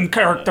Clifton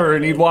character,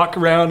 and he'd walk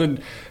around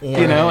and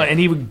and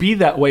he would be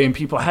that way, and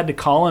people had to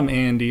call him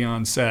Andy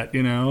on set.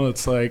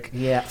 It's like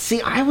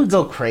See, I would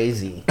go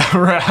crazy.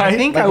 Right. I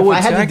think like, I would.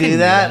 If I had to do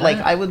that, like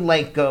I would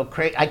like go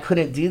crazy. I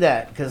couldn't do that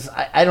because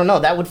I don't know.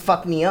 That would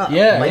fuck me up.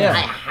 Yeah. I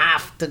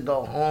have to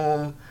go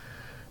home,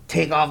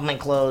 take off my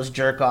clothes,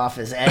 jerk off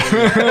as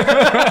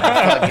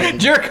Eddie.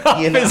 Jerk off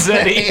as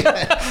Eddie.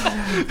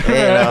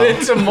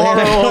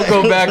 Tomorrow I'll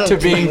go back to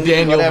being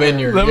Daniel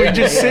Vineyard. Let me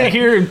just sit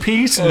here in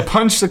peace and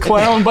punch the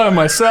clown by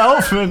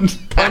myself and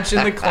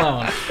punching the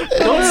clown.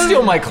 Don't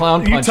steal my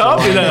clown punch. You taught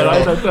me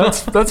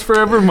that. That's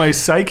forever in my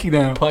psyche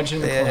now.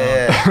 Punching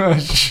the clown.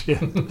 Shit.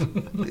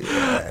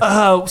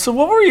 So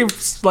what were your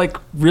like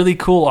really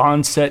cool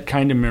on-set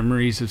kind of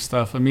memories of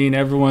stuff? I mean,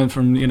 everyone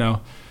from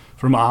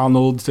from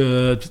Arnold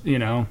to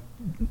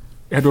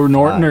Edward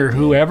Norton or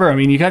whoever. I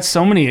mean, you got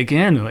so many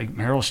again, like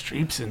Meryl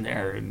Streep's in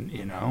there, and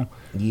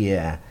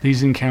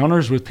these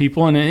encounters with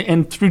people,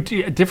 and through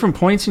different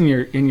points in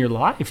your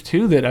life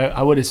too. That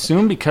I would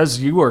assume because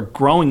you were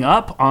growing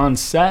up on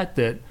set,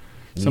 that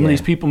some of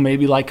these people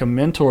maybe like a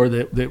mentor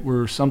that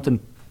were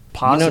something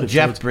positive.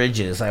 Jeff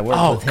Bridges. I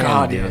worked with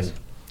him, dude.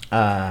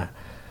 Yes.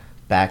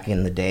 Back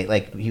in the day,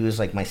 like he was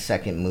like my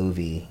second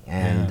movie,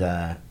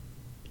 and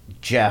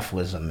Jeff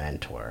was a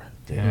mentor,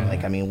 dude. Yeah.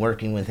 Like, I mean,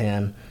 working with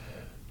him,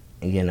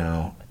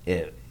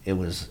 it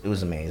was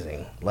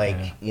amazing.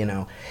 Like,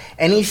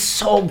 and he's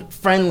so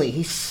friendly.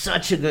 He's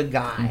such a good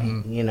guy,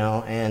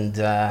 and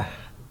I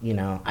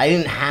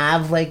didn't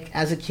have like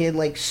as a kid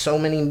like so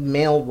many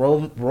male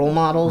role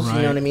models,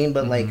 you know what I mean?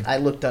 But like I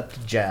looked up to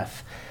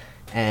Jeff,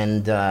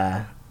 and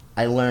I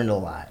learned a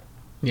lot.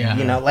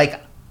 Yeah.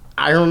 Like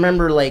I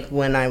remember like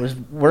when I was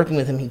working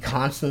with him, he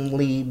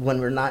constantly,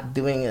 when we're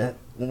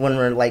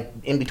like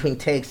in between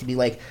takes, he'd be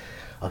like,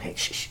 okay,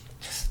 shh,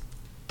 just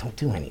don't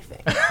do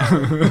anything.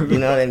 You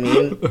know what I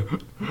mean?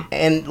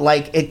 And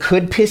like it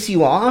could piss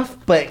you off,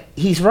 but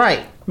he's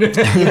right. You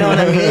know what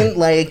I mean?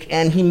 Like,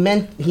 and he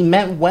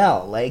meant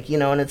well, like,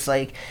 and it's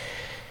like,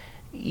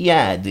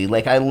 yeah, dude,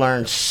 like I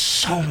learned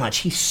so much.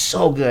 He's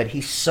so good.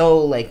 He's so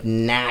like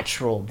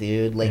natural,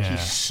 dude. Like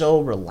he's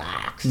so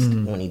relaxed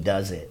when he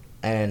does it.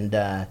 And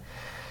and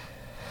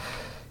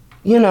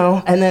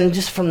then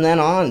just from then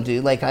on,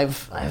 dude, like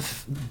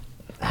I've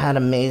had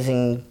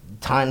amazing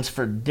times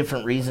for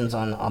different reasons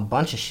on a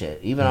bunch of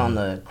shit, even on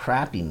the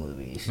crappy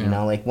movies.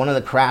 Like one of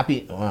the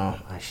crappy. Well,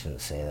 I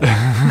shouldn't say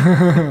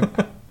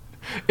that.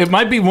 It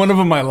might be one of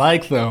them I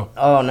like though.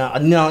 Oh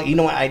no! You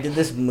know what? I did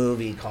this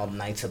movie called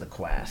Knights of the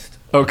Quest.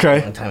 Okay.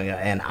 A long time ago,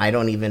 and I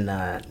don't even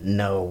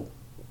know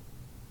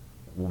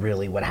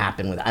really what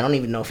happened with it. I don't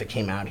even know if it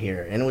came out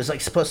here, and it was like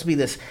supposed to be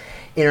this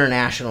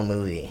international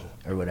movie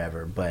or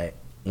whatever, but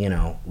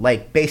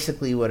like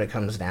basically what it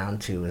comes down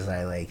to is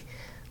I like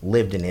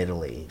lived in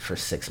Italy for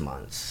 6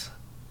 months,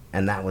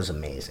 and that was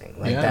amazing.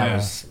 Like that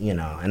was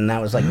and that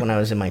was like when I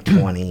was in my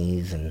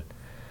 20s, and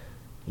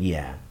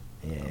yeah.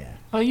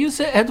 Are you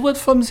the Edward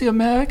from the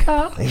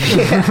America?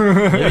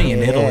 Living in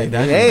Italy.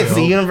 It's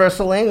the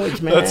universal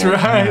language, man. That's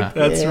right.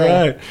 That's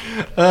right.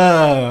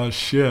 Oh,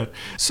 shit.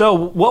 So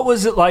what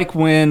was it like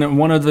when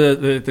one of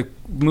the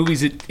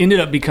movies that ended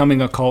up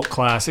becoming a cult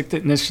classic,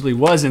 that initially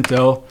wasn't,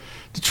 though,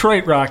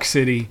 Detroit Rock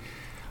City,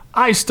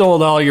 I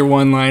stole all your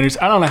one-liners.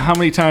 I don't know how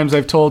many times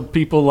I've told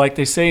people, like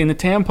they say in the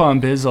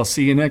tampon biz, I'll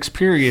see you next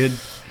period.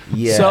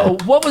 Yeah. So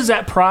what was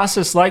that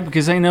process like?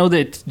 Because I know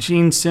that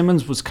Gene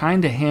Simmons was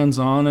kind of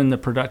hands-on in the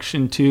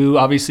production, too.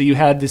 Obviously, you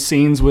had the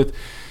scenes with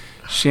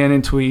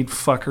Shannon Tweed,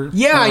 fucker.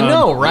 Yeah, I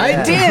know,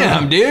 right? Yeah.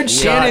 Damn, dude.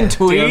 Shannon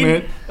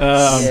Tweed.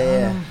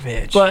 Damn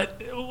it. Bitch. But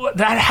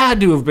that had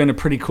to have been a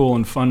pretty cool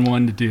and fun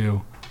one to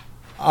do.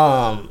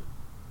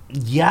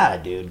 Yeah,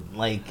 dude.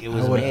 Like, it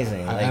was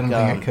amazing. I like, don't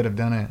think I could have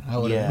done it. I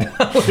would yeah.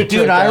 have.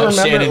 Dude, I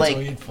remember,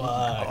 like,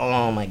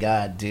 oh my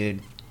God,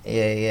 dude.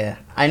 Yeah.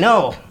 I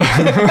know.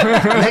 And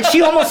then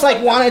she almost,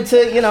 like, wanted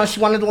to, she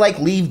wanted to, like,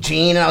 leave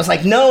Gene. And I was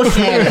like, no,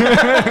 Shannon.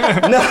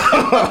 No.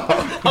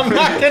 I'm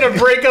not going to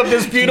break up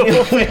this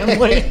beautiful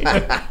family.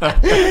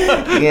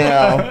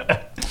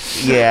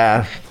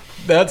 Yeah.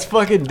 That's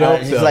fucking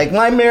dope, she's like,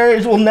 my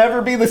marriage will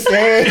never be the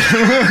same.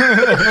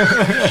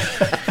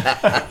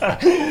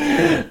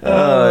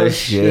 Oh,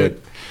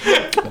 shit.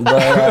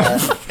 But,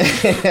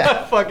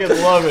 I fucking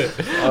love it.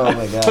 Oh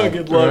my God. I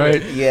fucking love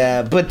it.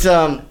 Yeah, but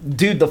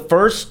dude, the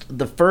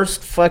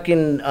first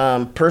fucking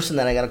person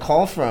that I got a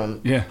call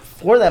from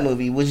for that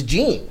movie was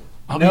Gene.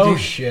 No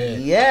shit.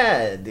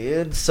 Yeah,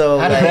 dude. So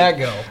how did that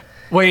go?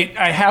 Wait,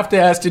 I have to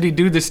ask, did he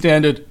do the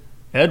standard?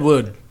 Ed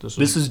Wood,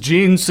 this is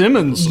Gene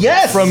Simmons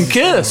from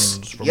Kiss.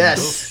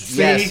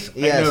 Yes.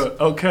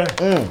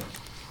 Okay.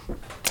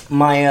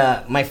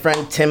 My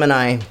friend Tim and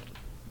I,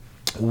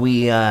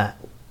 we were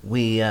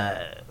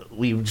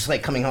just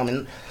like coming home,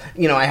 and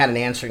I had an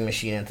answering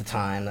machine at the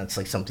time. That's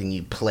like something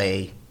you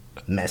play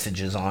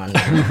messages on.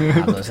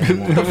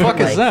 What the fuck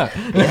is that?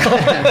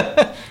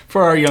 Yeah.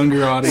 For our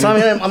younger audience. So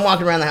I'm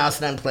walking around the house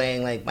and I'm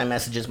playing like my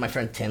messages. My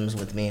friend Tim's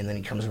with me, and then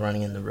he comes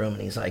running in the room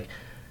and he's like,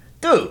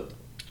 "Dude,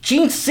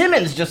 Gene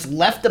Simmons just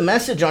left a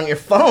message on your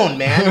phone,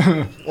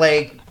 man.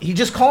 Like, he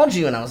just called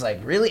you." And I was like,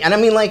 really? And I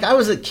mean, like, I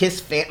was a Kiss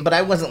fan, but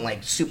I wasn't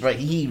like super.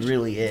 He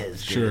really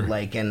is, dude. Sure.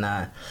 Like, and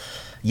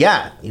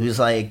he was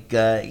like,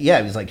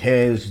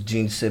 hey, this is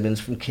Gene Simmons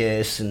from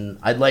Kiss, and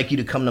I'd like you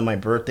to come to my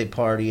birthday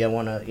party. I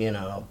want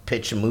to,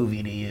 pitch a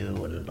movie to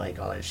you and like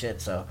all that shit.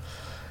 So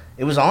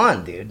it was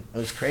on, dude. It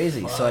was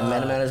crazy. So I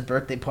met him at his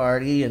birthday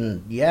party,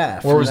 and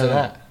where was it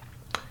at?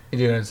 You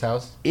did it at his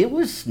house? It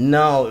was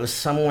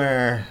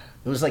somewhere.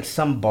 It was like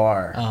some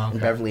bar in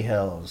Beverly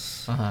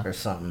Hills or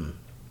something.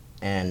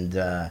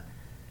 And,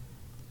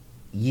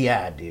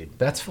 yeah, dude.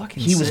 That's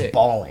fucking He sick. was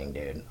bawling,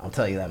 dude. I'll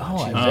tell you that much.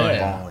 Oh, He I was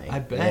bet. bawling. I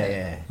bet.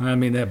 Yeah. I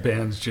mean, that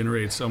band's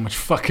generated so much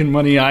fucking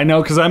money. I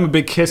know, because I'm a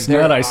big Kiss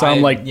nut. I saw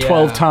them like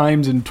 12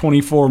 times in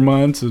 24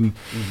 months. And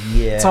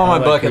Yeah. It's on my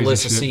bucket crazy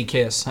list to shit. see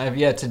Kiss. I have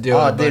yet to do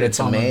Oh, it, dude, but it's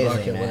on my amazing,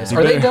 bucket man. list. You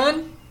Are they better-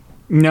 done?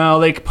 no,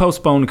 they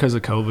postponed because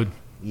of COVID.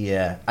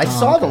 Yeah. I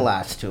saw the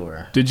last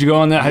tour. Did you go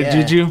on that? Yeah.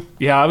 Did you?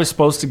 Yeah, I was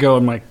supposed to go,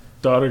 and my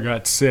daughter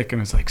got sick, and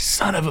I was like,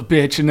 son of a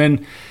bitch. And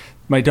then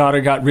my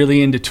daughter got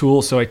really into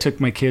Tool, so I took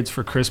my kids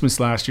for Christmas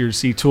last year to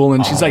see Tool,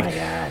 and she's like,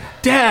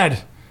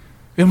 Dad,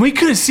 and we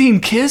could have seen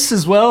Kiss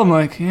as well. I'm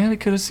like, yeah, we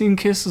could have seen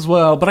Kiss as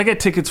well. But I got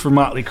tickets for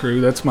Motley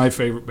Crue. That's my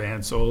favorite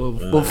band, so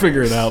we'll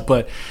figure it out.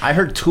 But I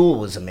heard Tool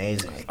was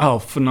amazing. oh,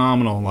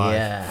 phenomenal live.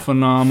 Yeah.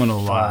 Phenomenal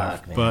live.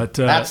 Fuck, man. But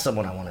that's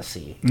someone I want to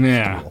see.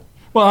 yeah. Tool.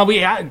 Well,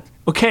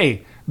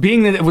 okay,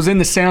 being that it was in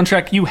the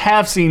soundtrack, you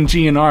have seen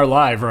GNR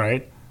live,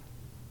 right?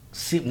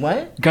 See,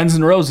 what? Guns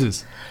N'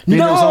 Roses. Being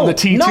it was on the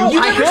T2. No,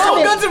 You never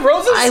saw Guns N'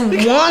 Roses? I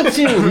want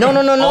to.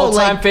 No.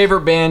 All-time Like,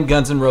 favorite band,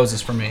 Guns N'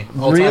 Roses for me.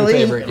 All-time really?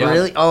 favorite. Yeah.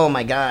 Really? Oh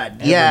my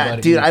God. Yeah,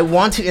 Everybody. dude. I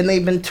want to, and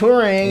they've been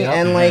touring, Yep.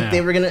 and like Yeah.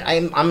 they were gonna.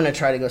 I'm gonna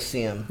try to go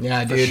see them.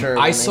 Yeah, for dude. Sure,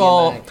 I when they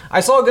saw get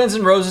back. Guns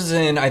N' Roses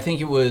in, I think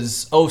it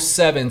was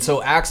 07.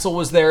 So Axl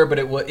was there, but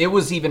it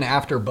was even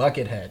after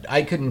Buckethead.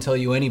 I couldn't tell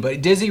you anybody.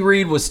 Dizzy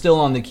Reed was still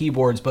on the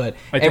keyboards, but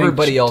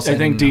everybody else. I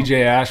think didn't know.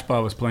 DJ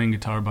Ashbaugh was playing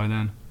guitar by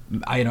then.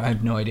 I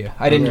have no idea.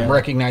 I didn't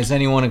recognize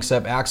anyone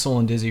except Axl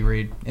and Dizzy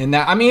Reed. And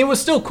that, I mean, it was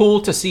still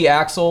cool to see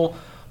Axl,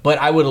 but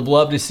I would have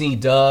loved to see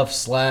Duff,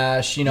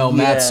 Slash, Matt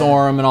Yeah.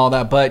 Sorum and all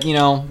that. But,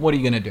 what are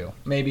you going to do?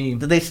 Maybe.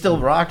 They still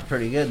rocked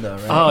pretty good though,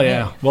 right? Oh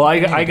yeah. Well,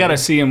 I got to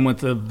see him with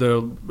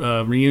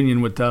the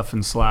reunion with Duff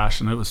and Slash,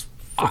 and it was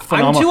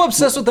phenomenal. I'm too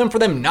obsessed with them for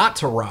them not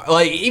to rock.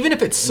 Like, even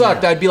if it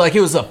sucked, I'd be like,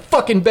 it was the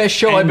fucking best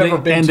show I've ever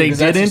been to. They 'cause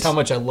didn't. That's just how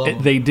much I love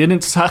them. They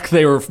didn't suck.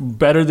 They were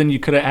better than you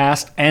could have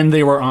asked, and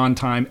they were on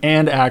time.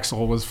 And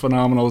Axl was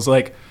phenomenal. It was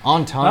like,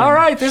 On time. all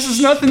right, this is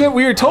nothing that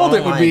we were told Oh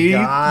it would my be.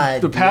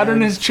 God, the pattern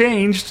dude. has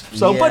changed.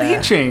 So, but he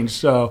Yeah. changed.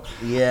 So,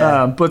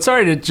 Yeah. But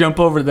sorry to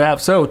jump over to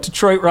that. So,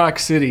 Detroit Rock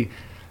City.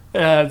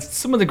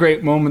 Some of the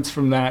great moments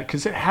from that,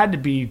 because it had to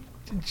be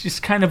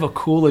just kind of a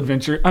cool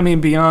adventure. I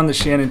mean, beyond the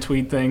Shannon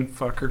Tweed thing,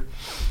 fucker.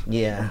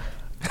 Yeah.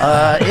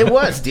 It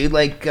was, dude.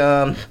 Like,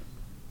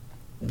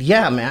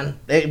 yeah, man.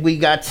 We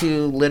got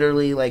to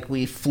literally, like,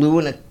 we flew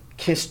in a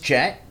Kiss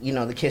jet,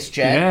 the Kiss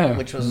jet, Yeah.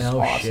 which was No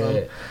awesome.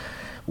 shit.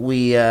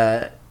 We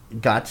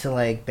got to,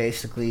 like,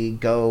 basically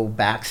go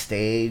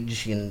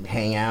backstage and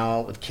hang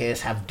out with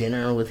Kiss, have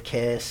dinner with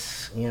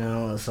Kiss.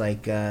 It's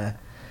like,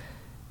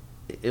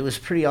 it was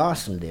pretty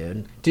awesome,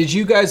 dude. Did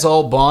you guys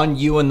all bond,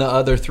 you and the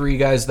other three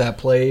guys that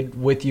played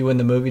with you in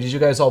the movie? Did you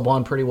guys all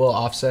bond pretty well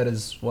offset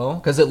as well?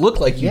 Because it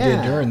looked like you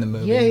did during the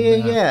movie.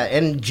 Yeah.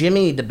 And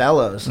Jimmy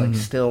DeBello's, like,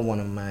 still one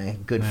of my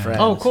good friends.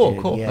 Oh, cool,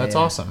 dude. cool. Yeah, That's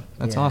yeah. awesome.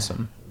 That's Yeah.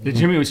 awesome. Did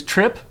Jimmy was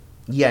Trip?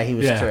 Yeah, he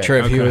was Yeah, Trip.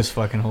 Trev, he Okay. was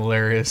fucking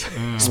hilarious.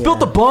 Spilt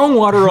the bong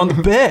water on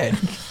the bed.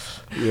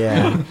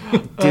 Yeah.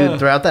 Dude,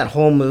 throughout that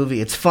whole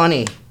movie, it's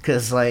funny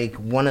because, like,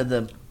 one of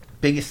the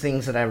biggest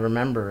things that I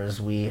remember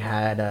is we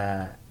had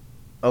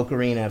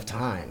Ocarina of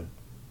Time,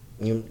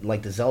 You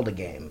like the Zelda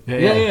game?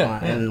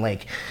 Yeah. And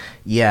like,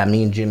 yeah,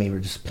 me and Jimmy were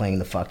just playing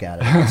the fuck out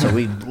of it. So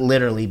we'd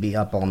literally be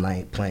up all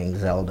night playing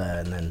Zelda,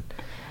 and then,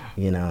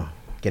 you know,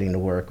 getting to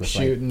work with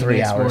shooting like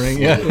 3 hours morning,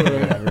 sleep yeah. or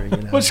whatever.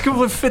 You know? Which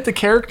would fit the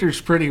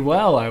characters pretty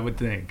well, I would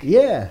think.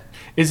 Yeah.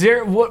 Is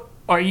there what?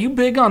 Are you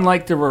big on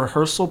like the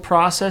rehearsal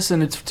process?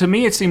 And it's to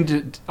me, it seemed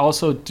to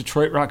also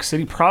Detroit Rock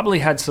City probably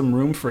had some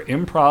room for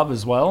improv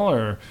as well,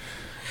 or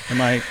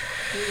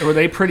were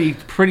they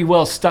pretty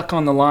well stuck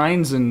on the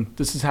lines? And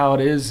this is how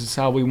it is. This is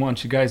how we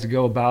want you guys to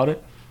go about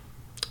it.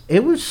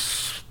 It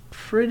was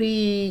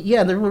pretty.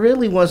 Yeah, there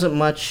really wasn't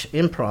much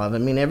improv. I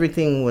mean,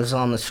 everything was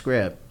on the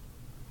script.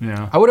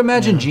 Yeah. I would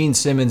imagine Gene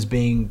Simmons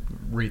being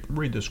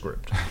read the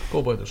script,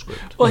 go by the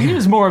script. Well, he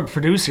was more a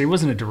producer. He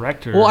wasn't a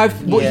director. Well,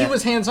 Yeah. he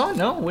was hands on,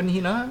 no? Wouldn't he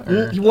not?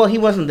 Well, he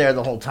wasn't there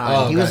the whole time.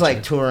 Oh, he was gotcha.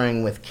 like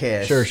touring with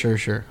Kiss.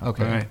 Sure.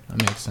 Okay, Right. that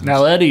makes sense.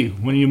 Now, Eddie,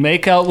 when you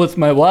make out with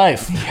my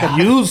wife,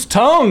 use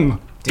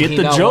tongue. Did Get he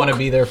the not joke. want to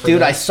be there for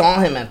Dude, that? I saw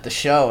him at the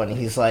show, and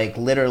he's like,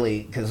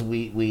 literally, because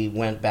we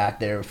went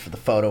back there for the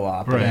photo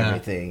op and Right.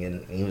 everything,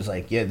 and he was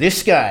like, yeah,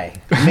 this guy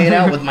made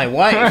out with my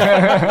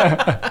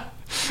wife.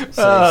 So he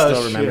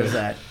still remembers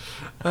that.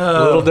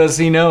 Little does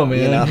he know, man.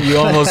 You know? You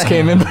almost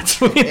came in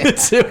between the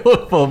two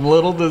of them.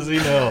 Little does he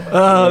know.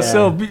 Yeah.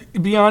 So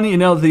beyond,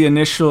 the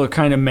initial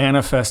kind of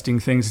manifesting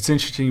things, it's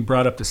interesting you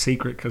brought up The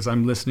Secret because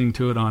I'm listening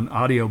to it on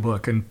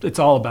audiobook, and it's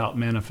all about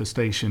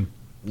manifestation.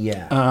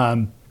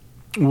 Yeah.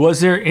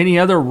 Was there any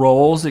other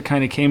roles that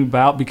kind of came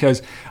about?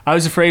 Because I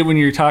was afraid when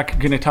you're going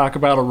to talk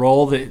about a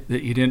role that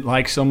you didn't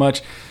like so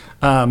much,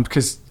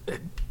 because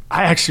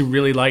I actually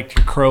really liked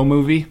your Crow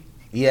movie.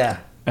 Yeah.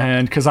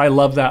 And because I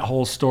love that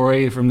whole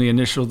story from the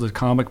initial, the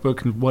comic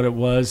book and what it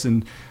was.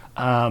 And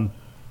kind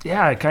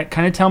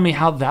of tell me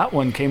how that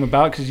one came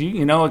about. Because,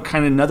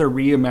 kind of another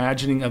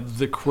reimagining of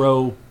the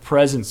Crow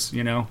presence,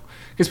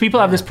 Because people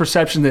have this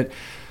perception that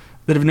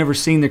have never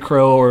seen the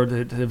Crow or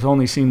that have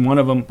only seen one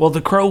of them. Well, the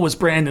Crow was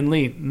Brandon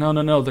Lee.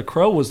 No. The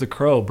Crow was the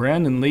Crow.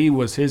 Brandon Lee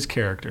was his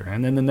character.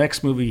 And then the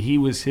next movie, he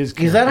was his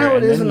character. Is that how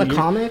it And is in then the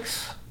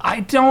comics?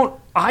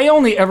 I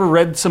only ever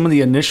read some of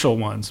the initial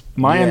ones.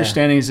 My Yeah.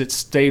 understanding is it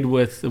stayed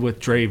with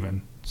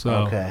Draven. So,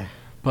 Okay.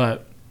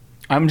 But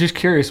I'm just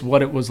curious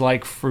what it was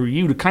like for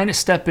you to kind of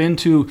step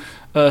into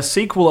a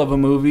sequel of a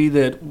movie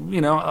that,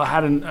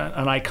 had an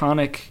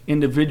iconic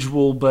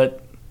individual,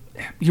 but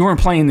you weren't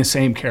playing the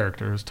same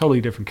character. It was a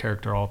totally different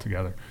character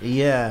altogether.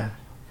 Yeah.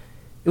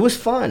 It was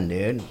fun,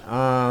 dude.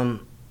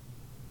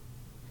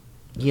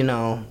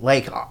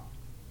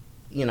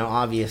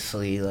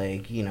 Obviously,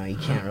 you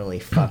can't really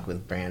fuck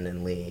with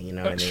Brandon Lee, you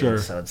know what I mean? Sure.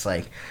 So it's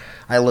like,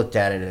 I looked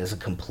at it as a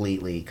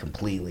completely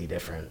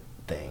different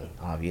thing,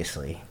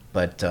 obviously.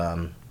 But,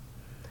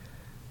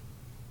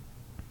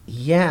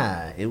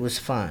 yeah, it was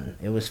fun.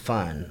 It was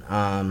fun.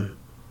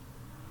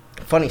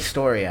 Funny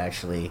story,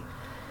 actually.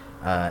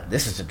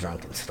 This is a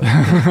drunken story.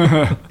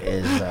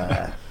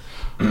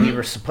 We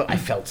were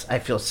supposed. I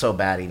feel so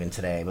bad even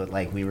today, but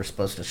we were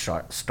supposed to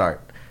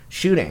start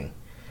shooting,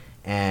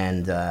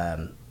 and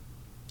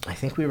I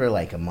think we were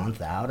a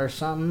month out or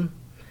something.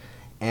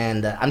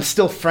 And I'm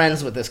still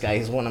friends with this guy.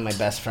 He's one of my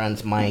best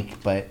friends,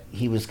 Mike, but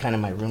he was kind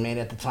of my roommate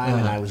at the time,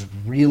 and I was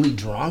really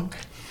drunk.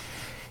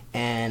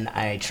 And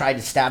I tried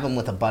to stab him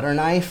with a butter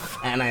knife,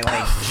 and I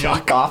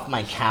jumped off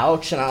my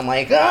couch, and I'm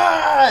like,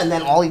 ah! And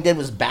then all he did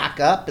was back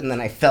up, and then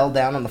I fell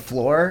down on the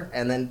floor,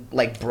 and then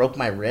broke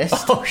my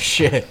wrist. Oh,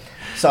 shit.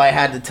 So I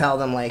had to tell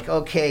them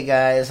okay,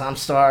 guys, I'm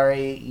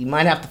sorry. You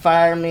might have to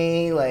fire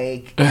me.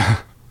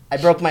 I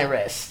broke my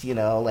wrist.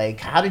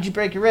 How did you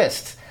break your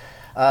wrist?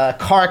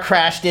 Car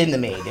crashed into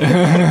me, dude.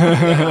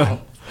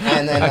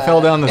 And then I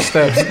fell down the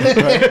steps.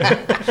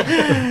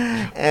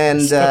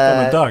 and Stepped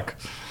on a duck.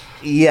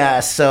 yeah,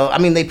 so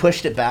they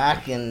pushed it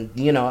back, and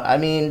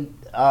David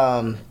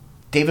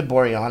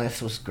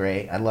Boreanaz was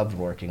great. I loved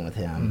working with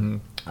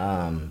him.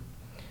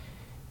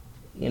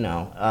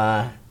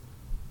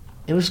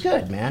 It was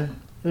good,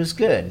 man. It was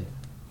good.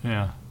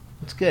 Yeah.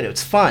 It's good. It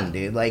was fun,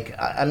 dude.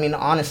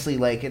 Honestly,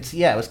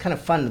 it was kind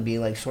of fun to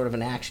be sort of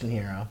an action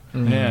hero,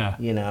 Yeah.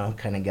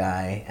 kind of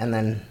guy. And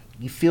then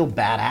you feel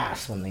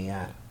badass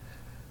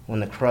when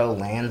the crow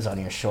lands on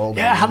your shoulder.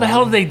 Yeah, how the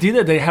hell do they do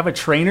that? They have a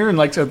trainer and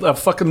a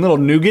fucking little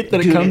nougat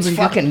that Dude, it comes it's and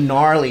fucking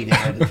gnarly,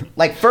 dude.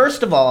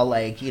 First of all,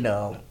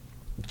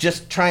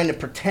 just trying to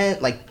pretend,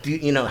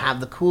 have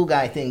the cool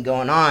guy thing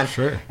going on.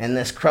 Sure. And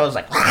this crow's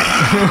that's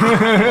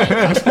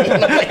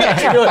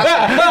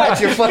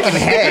your fucking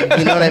head.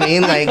 You know what I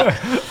mean?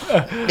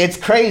 It's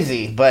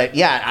crazy. But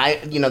yeah,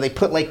 they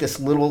put this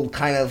little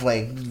kind of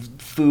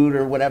food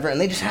or whatever, and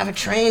they just have it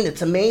trained.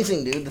 It's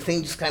amazing, dude. The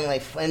thing just kind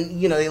of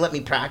and they let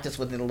me practice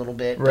with it a little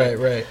bit.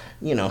 Right.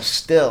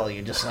 Still,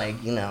 you're just I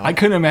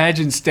couldn't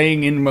imagine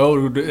staying in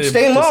mode.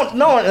 Staying mode.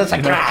 No, it's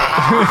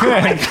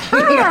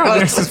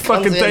there's this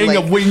fucking thing,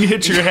 a wing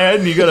hits your head,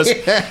 and you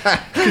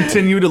gotta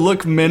continue to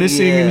look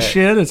menacing and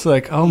shit. It's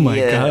oh my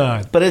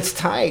god. But it's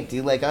tight,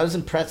 dude. I was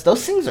impressed.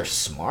 Those things are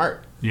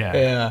smart.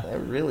 Yeah. They're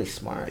really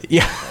smart.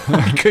 Yeah,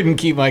 I couldn't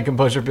keep my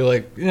composure. Be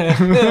like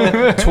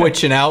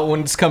twitching out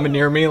when it's coming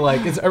near me.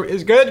 Like,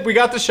 is good? We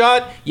got the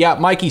shot. Yeah,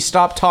 Mikey,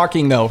 stop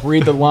talking though.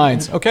 Read the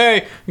lines.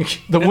 Okay.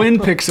 The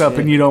wind picks up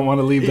and you don't want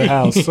to leave the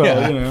house. So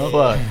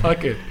Yeah.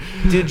 fuck it.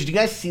 Dude, did you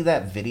guys see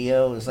that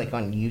video? It was like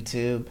on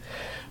YouTube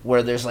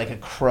where there's like a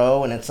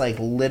crow and it's like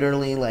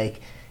literally like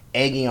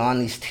egging on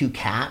these two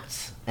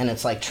cats and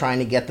it's like trying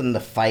to get them to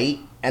fight.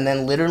 And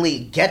then literally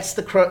gets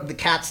the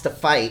cats to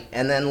fight,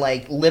 and then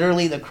like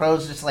literally the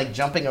crow's just like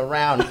jumping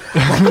around,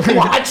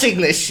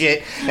 watching this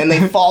shit, and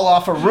they fall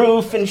off a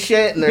roof and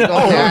shit, and they're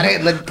going at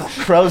it, and the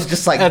crow's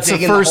just like That's the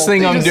digging first whole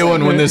thing I'm just,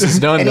 doing like, when this is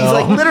done. and though. he's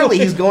like literally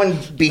he's going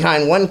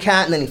behind one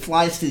cat, and then he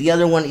flies to the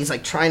other one. He's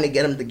like trying to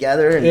get them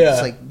together, and Yeah.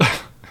 it's like,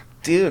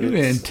 dude, You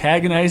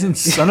antagonizing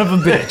son of a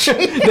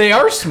bitch. They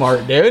are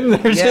smart,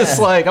 dude. They're Yeah. just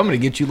like, I'm gonna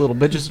get you little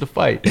bitches to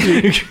fight.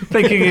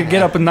 Think you could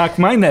get up and knock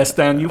my nest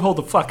down? You hold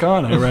the fuck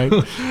on, all right?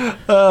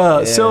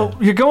 So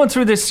you're going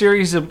through this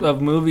series of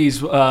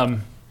movies.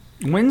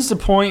 When's the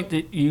point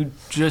that you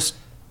just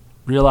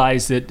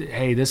realized that,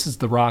 hey, this is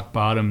the rock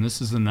bottom,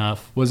 this is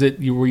enough? Were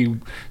you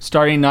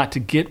starting not to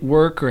get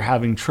work or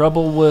having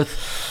trouble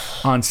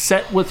on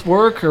set with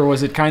work, or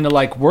was it kind of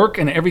like work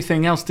and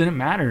everything else didn't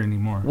matter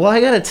anymore? Well, I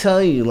gotta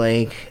tell you,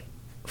 like,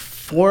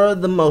 for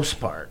the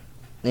most part,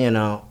 you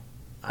know,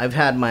 I've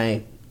had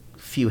my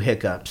few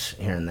hiccups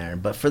here and there,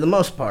 but for the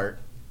most part,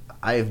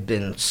 I've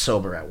been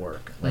sober at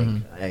work. Like,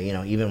 you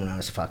know, even when I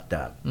was fucked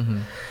up.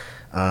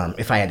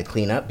 If I had to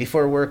clean up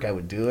before work, I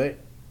would do it,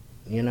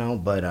 you know,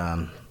 but,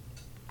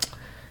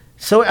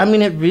 so, I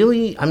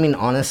mean,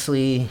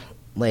 honestly,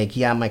 like,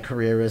 yeah, my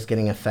career was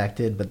getting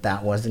affected, but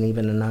that wasn't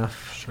even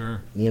enough.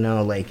 Sure. You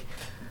know, like,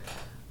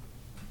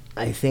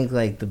 I think,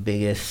 like, the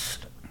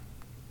biggest,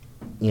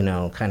 you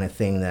know, kind of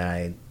thing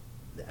that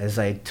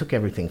I took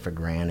everything for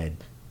granted,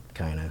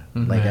 kind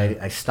of. Like,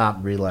 I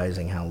stopped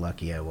realizing how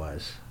lucky I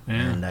was. Yeah.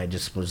 And I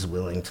just was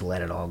willing to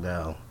let it all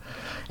go.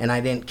 And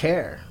I didn't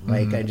care.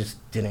 Like, I just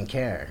didn't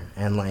care.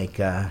 And, like,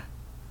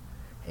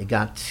 it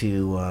got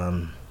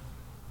to,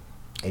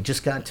 it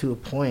just got to a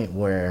point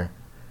where,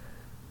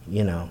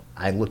 you know,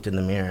 I looked in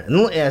the mirror,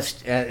 and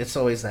it's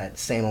always that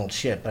same old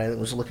shit, but I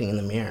was looking in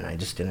the mirror, and I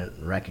just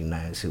didn't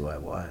recognize who I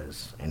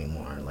was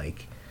anymore,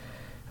 like,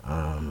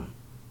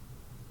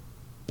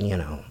 you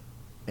know,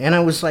 and I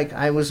was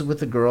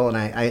with a girl, and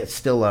I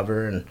still love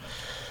her, and,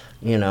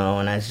 you know,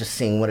 and I was just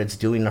seeing what it's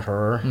doing to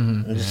her,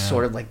 and just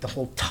sort of like the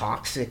whole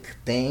toxic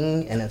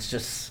thing, and it's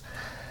just,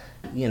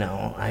 you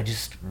know, I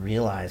just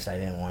realized I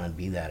didn't want to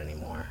be that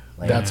anymore.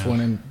 Like, That's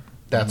when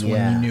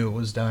you knew it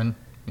was done.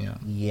 Yeah.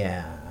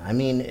 Yeah, I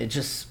mean, it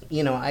just,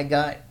 you know, I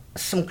got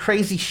some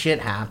crazy shit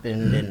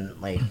happened in,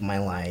 like, my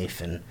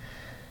life, and,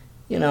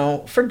 you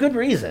know, for good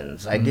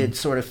reasons. I did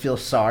sort of feel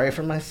sorry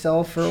for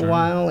myself for a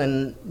while,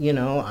 and, you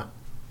know,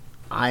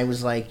 I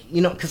was like,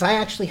 you know, because I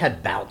actually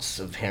had bouts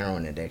of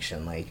heroin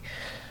addiction. Like,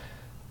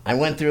 I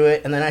went through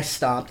it, and then I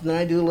stopped, and then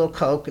I do a little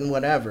coke and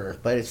whatever,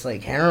 but it's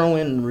like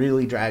heroin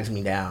really drags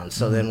me down.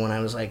 So then when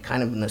I was, like,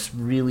 kind of in this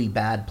really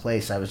bad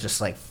place, I was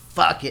just like,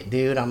 fuck it,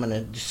 dude, I'm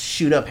gonna just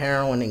shoot up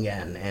heroin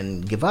again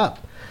and give up.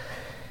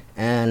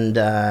 And,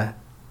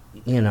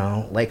 you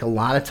know, like, a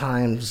lot of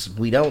times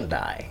we don't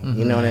die,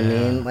 you know what I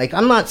mean? Like,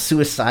 I'm not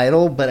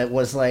suicidal, but it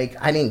was like,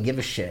 I didn't give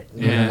a shit,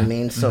 you know what I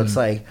mean? So it's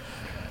like,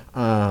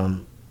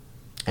 and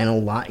a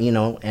lot, you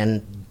know,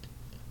 and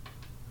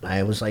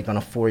I was like on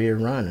a 4-year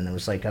run, and it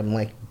was like, I'm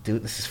like,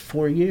 dude, this is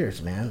 4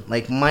 years, man.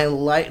 Like, my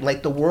life,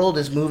 like, the world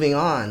is moving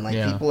on.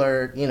 Like, people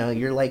are, you know,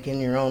 you're like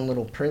in your own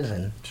little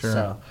prison. Sure.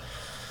 So,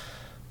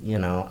 you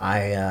know,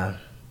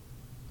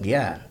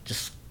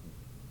 just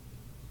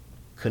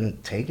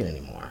couldn't take it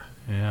anymore.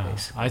 Yeah,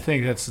 basically. I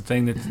think that's the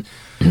thing that,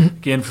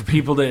 again, for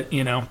people that,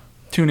 you know,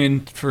 tune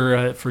in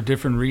for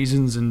different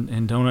reasons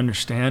and don't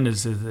understand,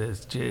 is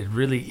that it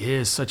really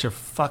is such a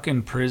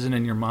fucking prison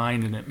in your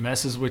mind, and it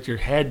messes with your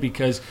head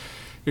because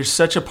there's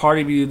such a part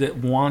of you that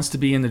wants to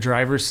be in the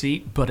driver's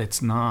seat, but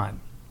it's not.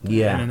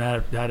 Yeah. And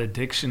that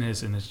addiction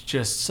is, and it's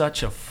just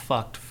such a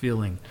fucked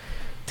feeling.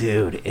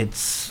 Dude,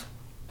 it's,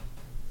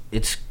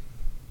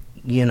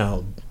 you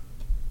know,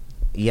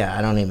 yeah,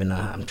 I don't even know.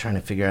 I'm trying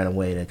to figure out a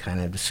way to kind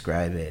of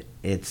describe it.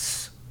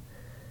 It's,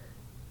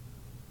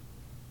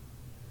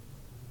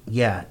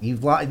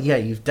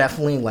 you've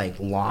definitely, like,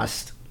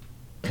 lost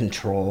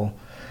control,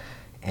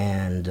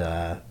 and,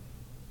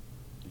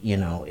 you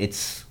know,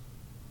 it's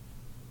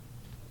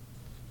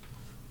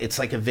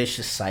like a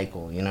vicious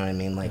cycle, you know what I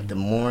mean? Like, the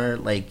more,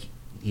 like,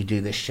 you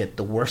do this shit,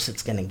 the worse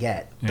it's gonna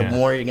get. The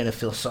more you're gonna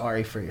feel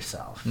sorry for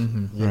yourself.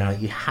 You know,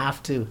 you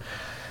have to,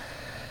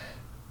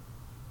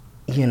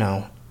 you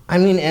know, I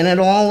mean, and it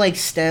all, like,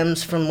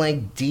 stems from,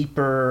 like,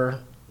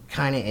 deeper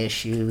kind of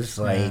issues.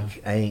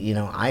 Like,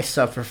 I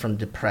suffer from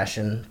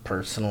depression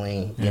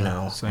personally, you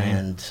know, same.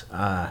 and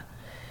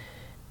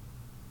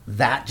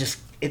that just,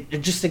 it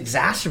just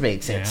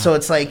exacerbates it. Yeah. So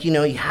it's like, you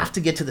know, you have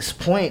to get to this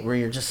point where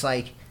you're just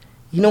like,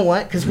 you know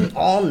what? Because we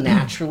all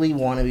naturally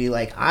want to be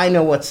like, I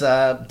know what's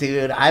up,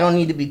 dude. I don't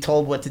need to be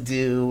told what to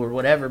do or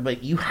whatever.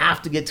 But you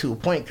have to get to a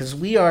point, because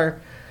we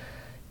are,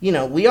 you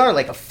know, we are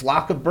like a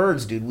flock of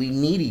birds, dude. We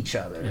need each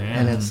other.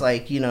 And it's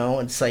like, you know,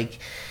 it's like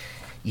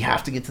you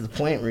have to get to the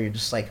point where you're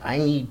just like, I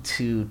need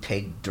to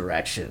take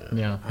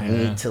direction. I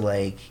need to,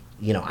 like,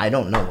 you know, I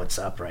don't know what's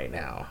up right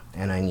now,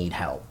 and I need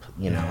help,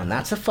 you know, and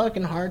that's a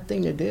fucking hard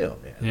thing to do.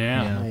 Like,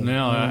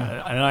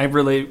 I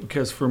relate,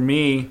 because for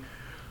me,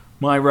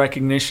 my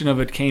recognition of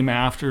it came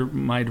after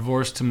my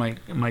divorce to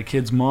my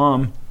kid's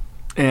mom,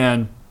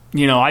 and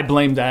you know, I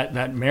blamed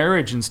that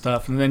marriage and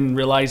stuff, and then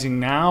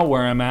realizing now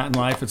where I'm at in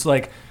life, it's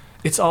like,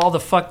 it's all the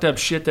fucked up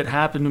shit that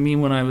happened to me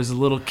when I was a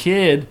little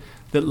kid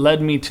that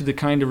led me to the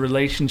kind of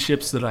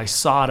relationships that I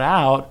sought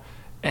out,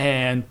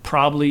 and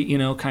probably, you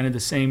know, kind of the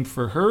same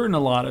for her and a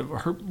lot of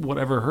her,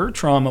 whatever her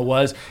trauma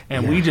was,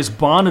 and we just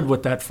bonded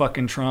with that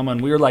fucking trauma, and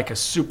we were like a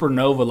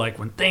supernova. Like,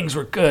 when things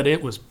were good,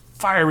 it was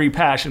fiery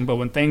passion, but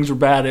when things were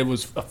bad, it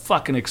was a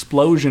fucking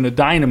explosion of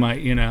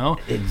dynamite, you know?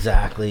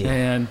 Exactly.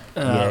 And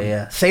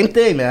same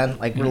thing, man.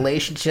 Like,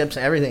 relationships,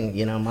 everything,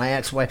 you know, my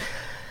ex-wife,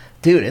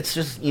 dude, it's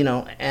just, you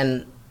know,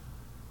 and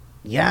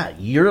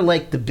you're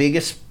like the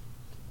biggest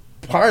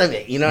part of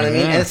it, you know what I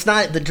mean? And it's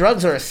not, the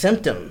drugs are a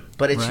symptom,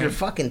 but it's your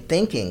fucking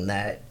thinking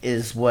that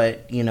is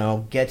what, you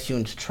know, gets you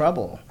into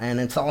trouble. And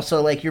it's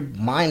also like your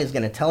mind is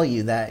going to tell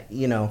you that,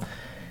 you know,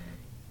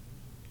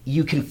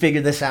 you can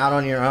figure this out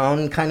on your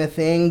own kind of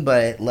thing,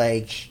 but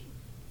like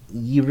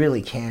you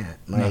really can't,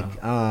 like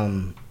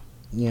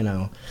you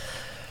know.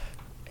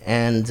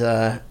 And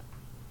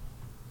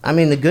I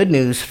mean, the good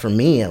news for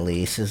me, at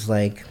least, is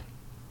like,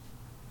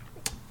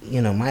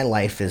 you know, my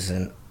life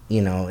isn't,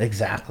 you know,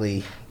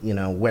 exactly, you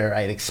know, where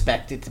I'd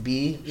expect it to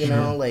be, you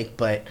know, like,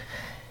 but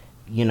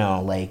you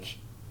know, like,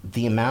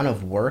 the amount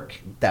of work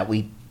that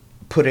we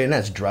put in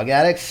as drug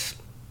addicts,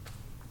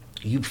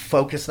 you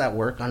focus that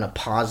work on the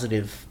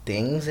positive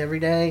things every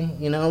day,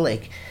 you know,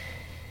 like,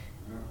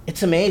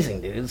 it's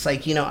amazing, dude. It's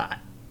like, you know,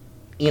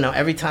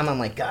 every time I'm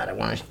like, God, I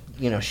want to,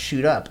 you know,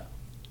 shoot up,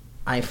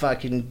 I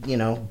fucking, you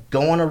know,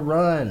 go on a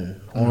run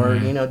or,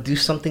 you know, do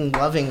something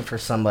loving for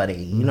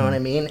somebody, you know what I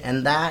mean?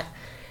 And that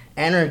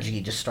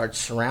energy just starts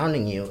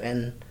surrounding you,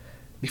 and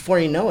before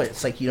you know it,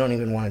 it's like you don't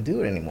even want to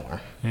do it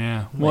anymore.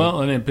 Yeah. Well,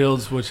 and it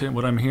builds,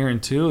 what I'm hearing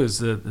too is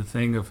the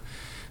thing of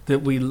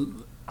that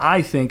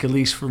I think, at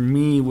least for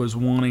me, was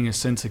wanting a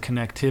sense of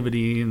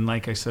connectivity. And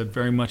like I said,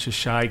 very much a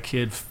shy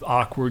kid,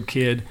 awkward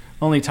kid.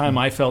 Only time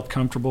I felt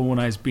comfortable when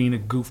I was being a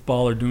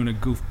goofball or doing a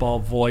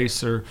goofball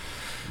voice or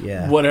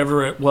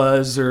whatever it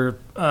was. Or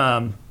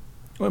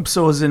so it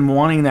was in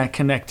wanting that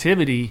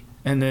connectivity.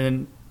 And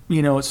then,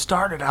 you know, it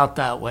started out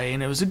that way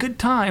and it was a good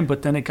time,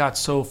 but then it got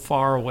so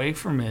far away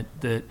from it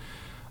that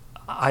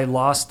I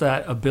lost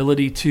that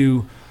ability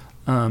to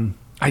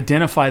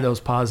identify those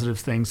positive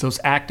things, those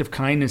active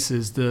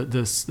kindnesses,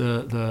 what's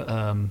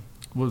the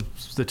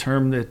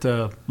term that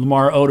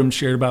Lamar Odom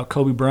shared about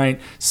Kobe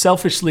Bryant,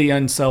 selfishly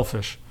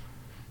unselfish.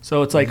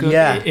 So it's like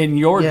in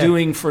your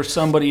doing for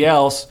somebody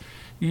else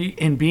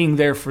and being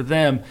there for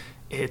them,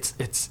 it's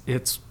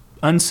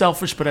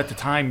unselfish, but at the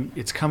time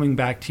it's coming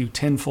back to you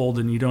tenfold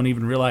and you don't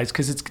even realize,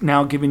 because it's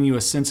now giving you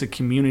a sense of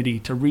community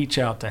to reach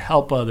out, to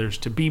help others,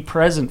 to be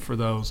present for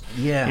those.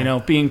 You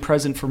know, being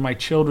present for my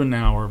children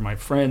now or my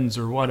friends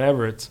or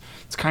whatever. It's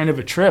kind of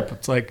a trip.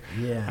 It's like,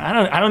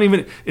 I don't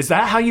even, is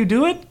that how you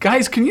do it?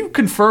 Guys, can you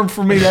confirm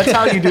for me that's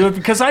how you do it?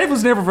 Because I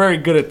was never very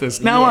good at this.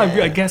 Now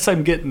I guess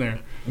I'm getting there.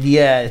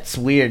 Yeah, it's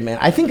weird, man.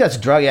 I think us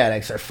drug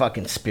addicts are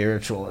fucking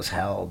spiritual as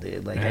hell,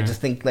 dude. Like, I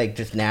just think, like,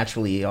 just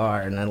naturally you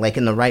are. And, like,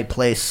 in the right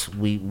place,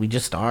 we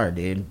just are,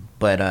 dude.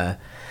 But,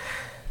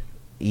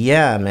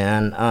 yeah,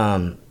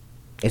 man.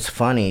 It's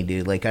funny,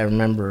 dude. Like, I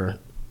remember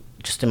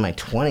just in my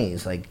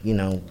 20s, like, you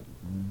know,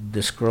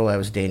 this girl I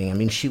was dating, I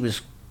mean, she was,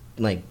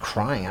 like,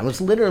 crying. I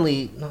was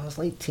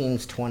late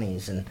teens,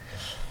 20s,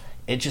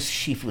 and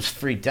she was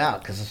freaked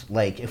out because,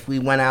 like, if we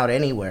went out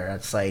anywhere,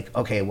 it's like,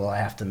 okay, well, I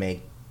have to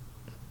make,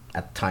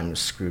 at the time it was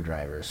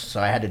screwdrivers,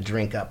 so I had to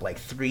drink up like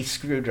 3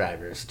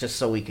 screwdrivers just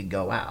so we could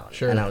go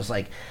out. And I was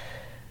like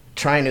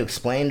trying to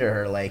explain to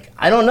her, like,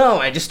 I don't know,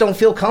 I just don't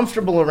feel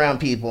comfortable around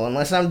people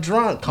unless I'm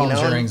drunk.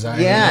 Calms your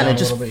anxiety. And it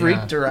just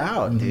freaked her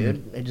out,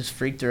 dude. It just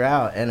freaked her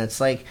out. And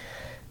it's like,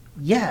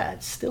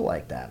 it's still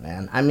like that,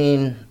 man. I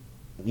mean,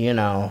 you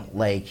know,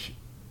 like,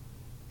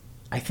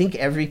 I think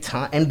every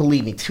time, and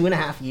believe me,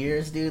 2.5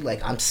 years, dude,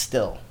 like, I'm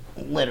still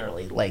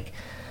literally like,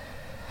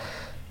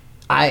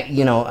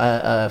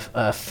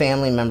 a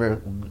family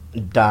member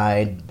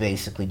died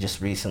basically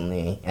just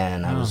recently,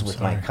 and I was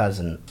with my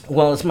cousin.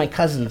 Well, it's my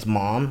cousin's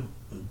mom,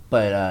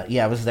 but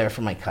I was there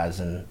for my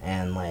cousin,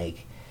 and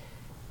like,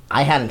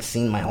 I hadn't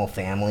seen my whole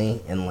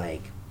family in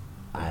like,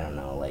 I don't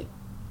know, like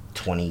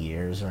 20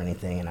 years or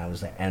anything, and I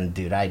was there, and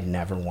dude, I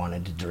never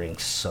wanted to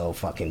drink so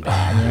fucking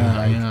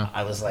bad.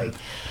 I was like,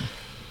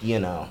 you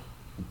know,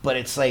 but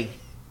it's like,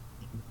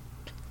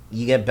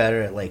 you get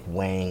better at like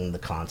weighing the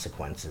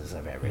consequences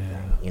of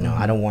everything. You know,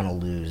 I don't want to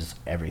lose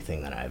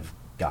everything that I've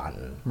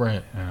gotten.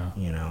 Right.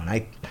 You know, and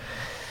I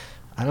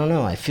don't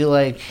know. I feel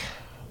like,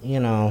 you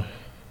know,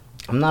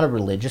 I'm not a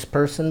religious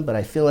person, but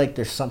I feel like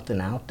there's something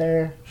out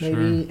there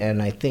maybe.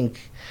 And I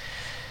think,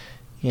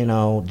 you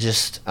know,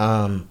 just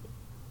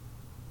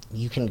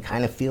you can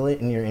kind of feel it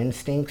in your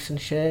instincts and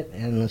shit,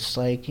 and it's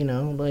like, you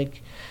know,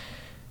 like,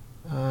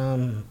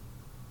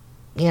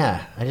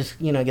 yeah, I just,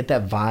 you know, get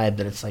that vibe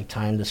that it's like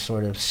time to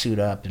sort of suit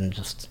up and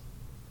just,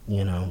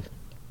 you know,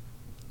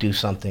 do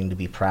something to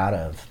be proud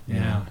of.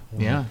 Yeah.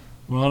 Yeah.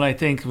 Well, and I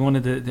think one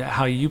of the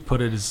how you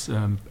put it is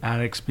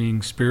addicts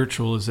being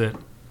spiritual is that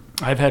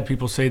I've had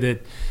people say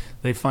that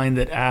they find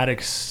that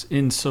addicts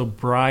in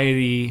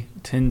sobriety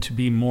tend to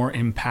be more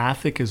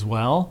empathic as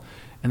well.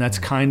 And that's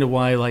kind of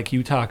why, like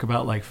you talk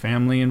about, like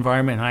family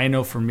environment. And I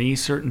know for me,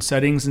 certain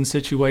settings and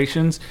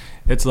situations,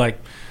 it's like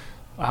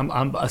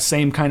I'm a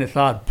same kind of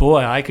thought.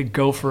 Boy, I could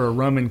go for a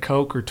rum and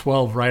Coke or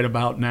 12 right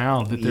about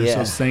now. That there's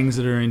those things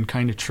that are in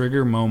kind of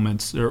trigger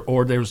moments,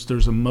 or there's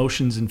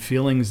emotions and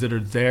feelings that are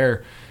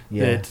there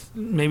that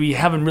maybe you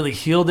haven't really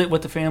healed it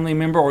with the family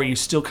member, or you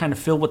still kind of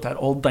feel with that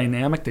old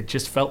dynamic that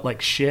just felt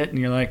like shit, and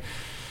you're like,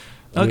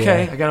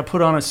 okay, I got to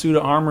put on a suit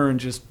of armor and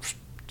just.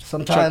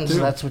 Sometimes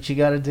that's what you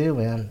got to do,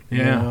 man. Yeah,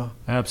 you know?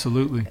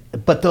 Absolutely.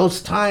 But those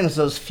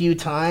few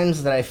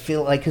times that I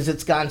feel like, because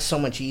it's gotten so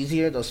much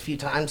easier, those few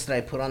times that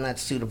I put on that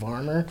suit of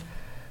armor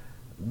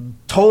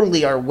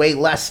totally are way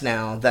less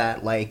now,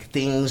 that like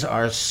things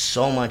are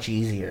so much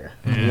easier.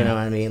 You know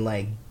what I mean?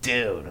 Like,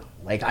 dude,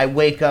 like I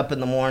wake up in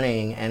the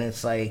morning and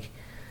it's like,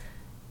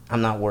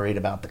 I'm not worried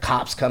about the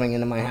cops coming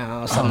into my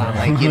house. I'm not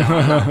like, you know,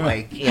 I'm not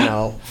like, you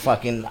know,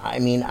 fucking, I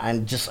mean,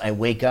 I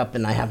wake up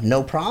and I have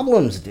no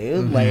problems,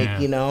 dude. Like,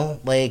 you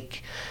know,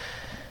 like,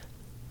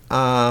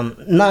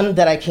 none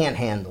that I can't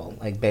handle,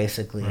 like,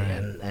 basically.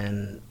 Right.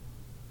 And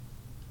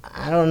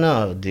I don't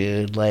know,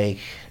 dude, like,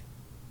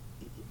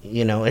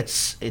 you know, it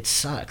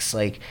sucks.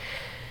 Like,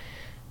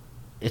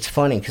 it's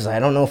funny because I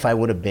don't know if I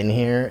would have been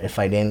here if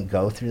I didn't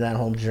go through that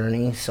whole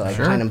journey. So I'm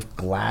kind of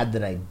glad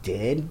that I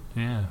did.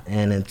 Yeah.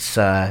 And it's,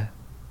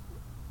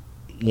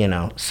 you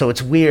know, so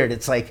it's weird.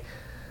 It's like,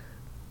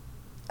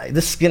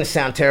 this is going to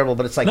sound terrible,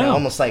 but it's like I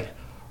almost like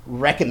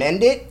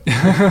recommend it, you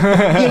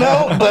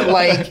know? But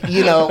like,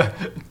 you know,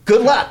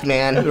 good luck,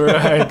 man.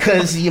 Right.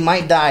 Because you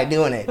might die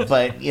doing it.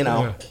 But, you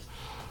know,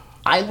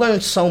 I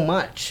learned so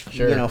much,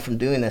 you know, from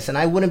doing this. And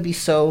I wouldn't be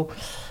so...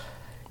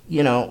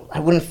 You know, I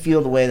wouldn't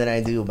feel the way that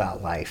I do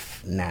about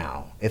life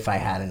now if I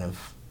hadn't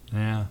have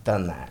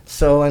done that.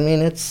 So, I mean,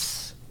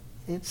 it's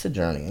a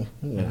journey.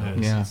 You know?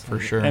 Yeah,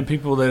 for sure. And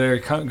people that are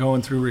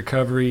going through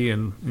recovery,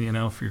 and, you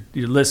know, if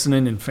you're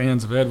listening and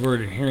fans of Edward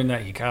and hearing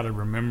that, you got to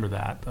remember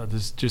that.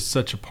 There's just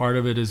such a part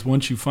of it is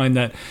once you find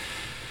that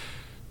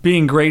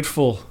being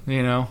grateful,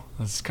 you know,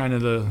 that's kind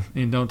of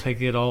you don't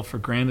take it all for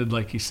granted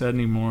like you said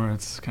anymore.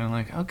 It's kind of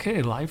like,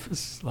 okay, life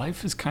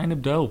is kind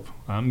of dope.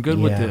 I'm good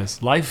with this.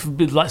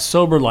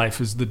 Sober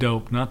life is the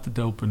dope, not the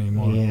dope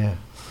anymore. Yeah.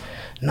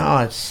 No,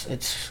 it's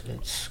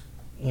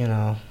you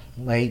know,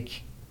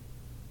 like,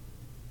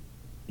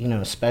 you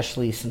know,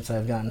 especially since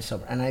I've gotten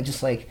sober, and I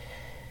just like,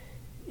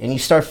 and you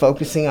start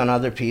focusing on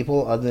other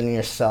people other than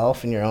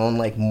yourself and your own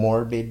like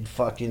morbid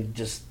fucking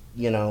just,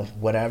 you know,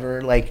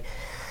 whatever, like,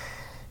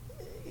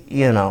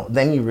 you know,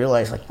 then you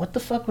realize, like, what the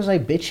fuck was I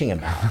bitching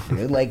about,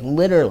 dude? Like,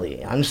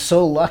 literally, I'm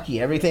so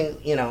lucky. Everything,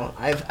 you know,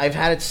 I've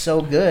had it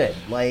so good.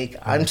 Like,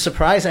 I'm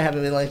surprised I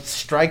haven't been, like,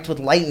 striked with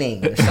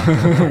lightning or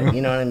something.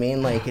 You know what I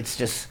mean? Like, it's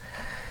just,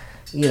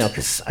 you know,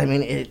 because, I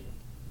mean, it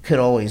could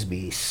always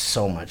be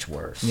so much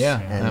worse. Yeah,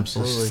 and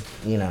absolutely.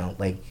 Just, you know,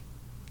 like,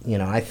 you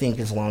know, I think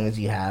as long as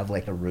you have,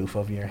 like, a roof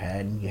over your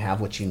head, you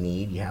have what you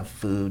need, you have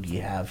food,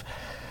 you have,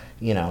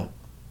 you know,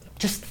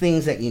 just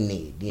things that you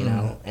need, you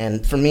know.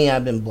 And for me,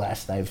 I've been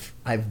blessed. I've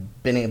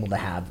been able to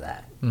have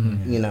that.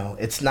 You know,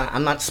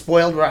 I'm not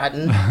spoiled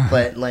rotten,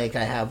 but like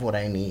I have what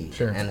I need.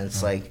 Sure. And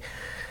it's like,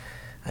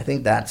 I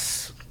think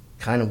that's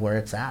kind of where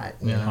it's at.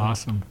 You know?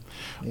 Awesome.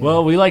 Yeah.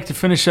 Well, we like to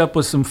finish up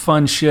with some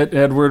fun shit,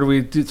 Edward.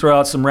 We do throw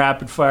out some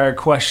rapid fire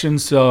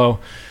questions. So,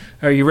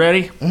 are you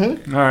ready?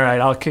 Mm-hmm. All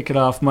right, I'll kick it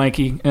off,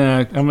 Mikey.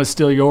 I'm gonna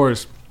steal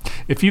yours.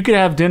 If you could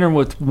have dinner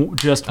with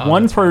just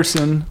one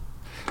person.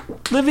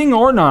 Living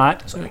or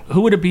not,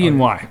 who would it be and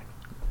why?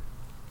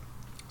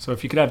 So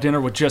if you could have dinner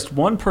with just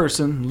one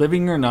person,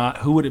 living or not,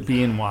 who would it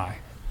be and why?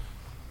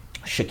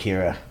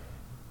 Shakira.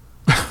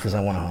 Because I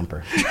want to hump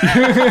her.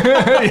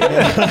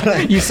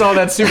 You saw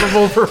that Super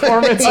Bowl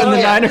performance in the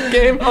Niner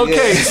game?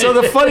 Okay, so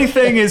the funny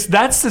thing is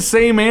that's the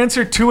same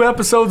answer 2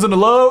 episodes in a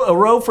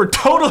row for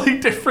totally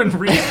different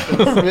reasons.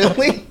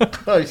 Really?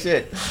 Oh,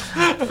 shit.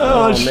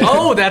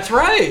 Oh, that's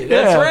right.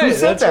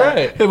 That's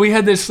right. We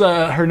had this,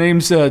 her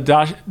name's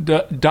Dashama.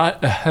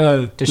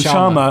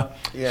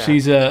 Yeah.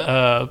 She's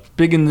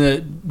big in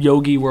the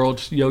yogi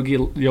world,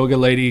 yoga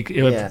lady,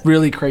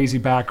 really crazy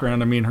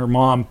background. I mean, her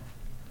mom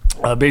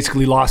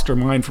basically lost her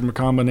mind from a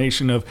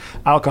combination of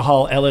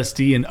alcohol,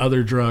 LSD, and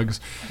other drugs.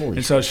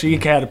 And so she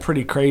had a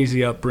pretty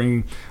crazy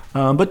upbringing,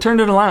 but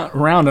turned it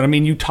around. And I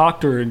mean, you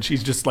talk to her, and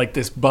she's just like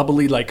this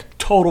bubbly, like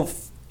total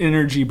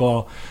energy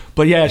ball.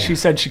 But yeah, she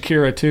said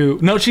Shakira too.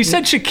 No, she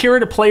said Shakira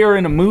to play her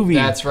in a movie.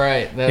 That's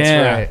right.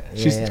 That's right.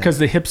 She's because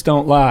the hips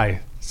don't lie.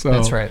 So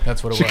that's right.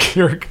 That's what it was.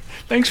 Shakira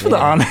Thanks for the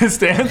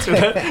honest answer.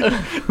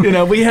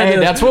 We had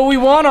that's what we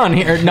want on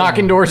here.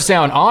 Knocking Doors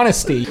Down.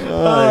 Honesty.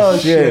 Oh,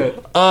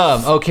 shit.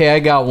 Okay,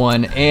 I got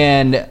one.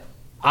 And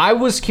I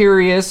was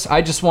curious.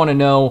 I just want to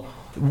know,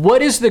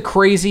 what is the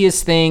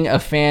craziest thing a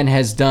fan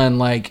has done?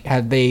 Like,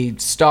 have they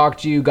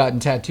stalked you, gotten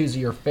tattoos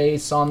of your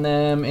face on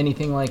them,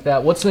 anything like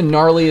that? What's the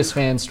gnarliest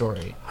fan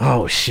story?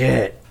 Oh,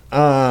 shit.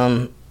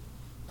 Fuck.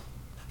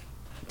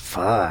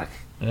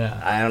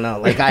 Yeah. I don't know.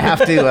 Like, I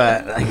have to,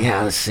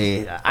 let's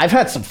see. I've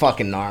had some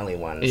fucking gnarly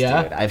ones, dude.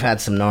 I've had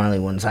some gnarly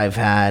ones. I've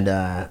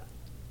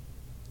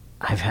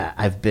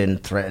been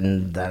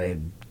threatened that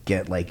I'd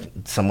get, like,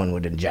 someone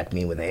would inject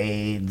me with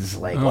AIDS,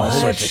 like, all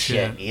sorts of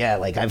shit. Yeah,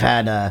 like, I've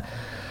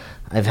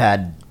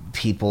had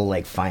people,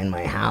 like, find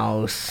my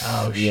house.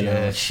 Oh, you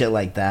know, shit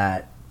like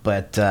that.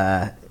 But,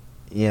 yeah,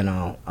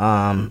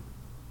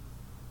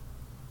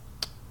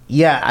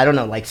 I don't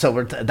know. Like,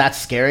 so that's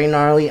scary,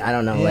 gnarly. I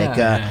don't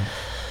know.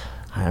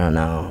 I don't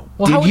know.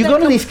 Well, dude, you go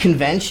to these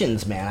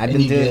conventions, man. I've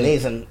been doing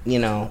these, and,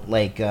 God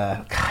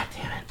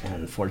damn it. And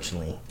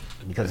unfortunately,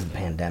 because of the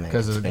pandemic,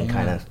 it's been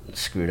kind of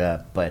screwed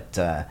up. But,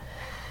 I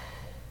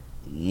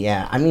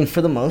mean,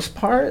 for the most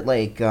part,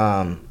 like,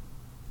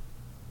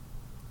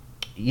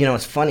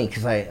 it's funny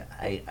because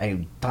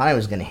I thought I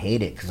was going to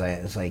hate it because I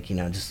was like,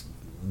 just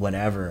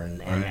whatever.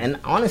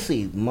 And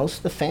honestly, most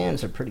of the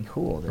fans are pretty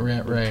cool.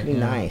 They're pretty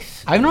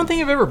nice. I don't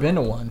think I've ever been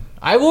to one.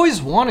 I've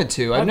always wanted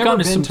to. I've never gone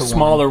been to some to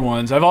smaller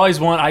one. ones.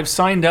 I've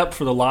signed up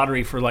for the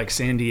lottery for like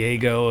San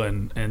Diego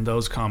and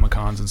those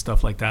Comic-Cons and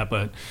stuff like that,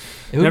 but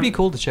it would be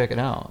cool to check it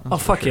out. Oh,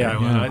 fuck yeah, I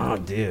would. Oh,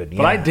 dude.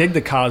 But I dig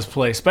the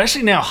cosplay,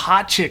 especially now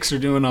hot chicks are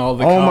doing all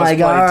the cosplay Oh my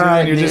God, too.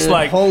 And you're dude, just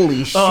like,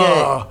 holy shit.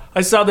 Oh.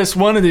 I saw this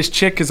one of this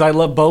chick because I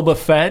love Boba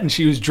Fett and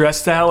she was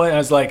dressed that way. I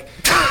was like,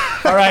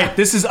 all right,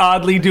 this is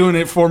oddly doing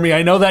it for me.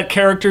 I know that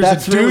character's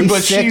That's a dude, really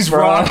but sick, she's bro.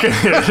 rocking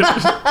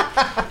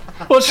it.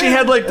 Well, she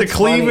had like the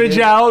cleavage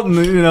funny, out and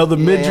the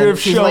midriff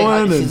she's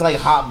showing. She's like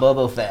hot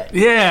Boba Fett.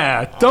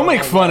 Yeah, don't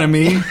make fun of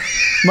me.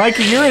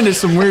 Mikey, you're into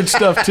some weird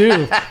stuff too.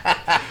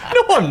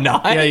 No, I'm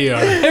not. Yeah, you are.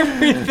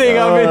 Everything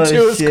I'm into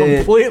is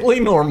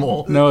completely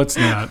normal. No, it's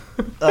not.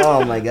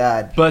 Oh my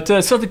God.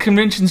 But so the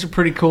conventions are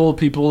pretty cool.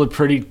 People are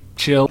pretty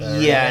chill.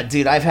 Yeah,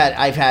 dude, I've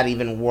had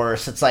even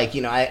worse. It's like,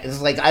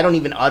 I don't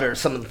even utter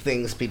some of the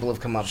things people have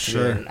come up to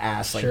me and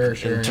asked, like,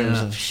 in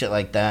terms of shit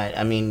like that.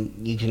 I mean,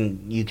 you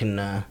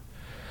can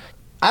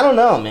I don't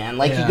know, man.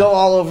 Like, you go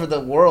all over the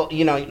world, I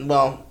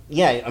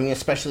mean,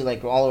 especially,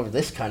 like, all over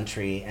this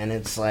country, and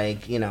it's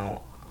like,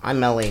 I'm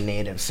LA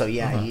native, so,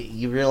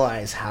 you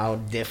realize how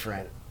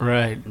different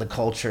the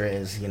culture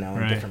is,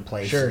 in different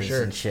places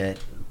and shit.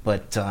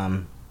 But,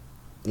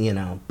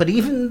 but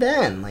even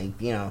then, like,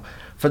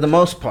 for the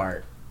most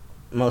part,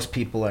 most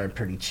people are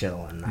pretty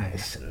chill and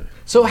nice. And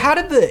so how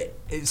did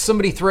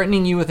somebody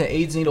threatening you with an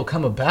AIDS needle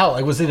come about?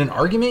 Like, was it an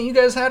argument you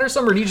guys had or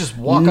something, or did he just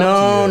walk up to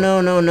you?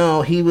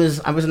 No.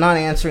 I was not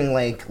answering,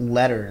 like,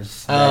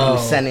 letters that he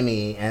was sending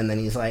me, and then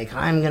he's like,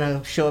 I'm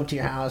gonna show up to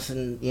your house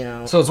and,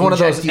 So it's one of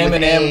those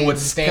Eminem with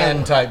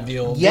Stan type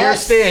deals.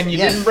 Yes. Dear Stan, you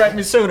didn't write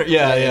me sooner.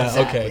 Yeah,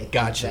 exactly, okay,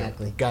 gotcha.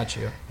 Exactly. Got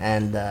you.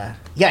 And,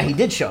 he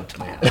did show up to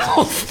my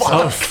house.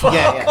 Oh, fuck.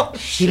 Yeah.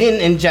 He didn't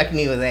inject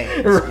me with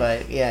AIDS,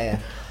 but, yeah.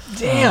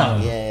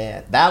 Damn.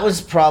 Yeah. That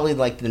was probably,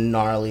 like, the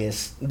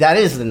gnarliest. That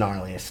is the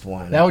gnarliest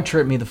one. That would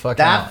trip me the fuck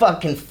out. That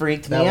fucking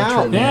freaked me out.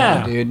 Trip me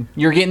out, dude.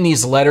 You're getting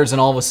these letters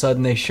and all of a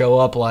sudden they show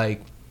up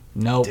like,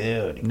 nope.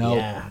 Dude, nope.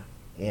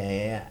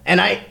 Yeah.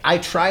 And I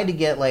tried to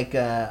get, like,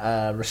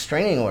 a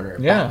restraining order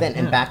back then.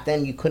 And back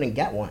then you couldn't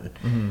get one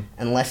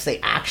unless they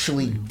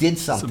actually did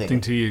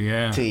something to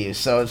you, to you.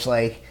 So it's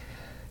like,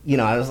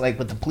 I was like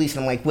with the police,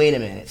 and I'm like, wait a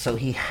minute. So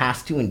he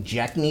has to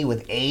inject me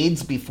with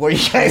AIDS before you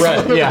guys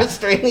put a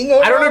restraining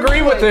order? I don't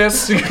agree with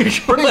this.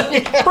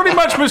 pretty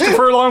much, Mr.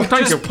 Furlong.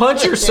 Thank you. Just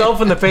punch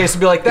yourself in the face and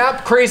be like,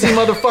 that crazy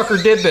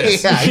motherfucker did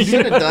this. Yeah, I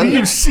should have done that.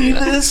 You see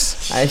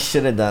this? I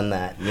should have done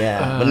that,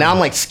 but now I'm,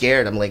 like,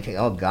 scared. I'm like,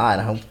 oh, God,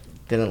 I hope it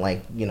didn't,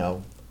 like,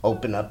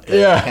 open up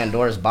the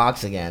Pandora's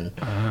box again.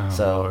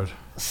 So Lord.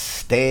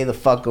 Stay the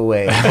fuck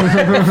away.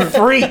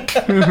 Freak.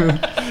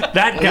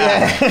 That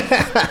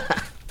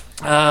guy.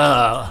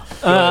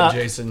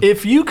 Jason.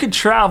 If you could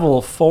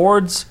travel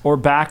forwards or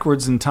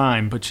backwards in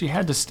time, but you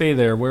had to stay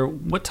there,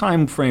 what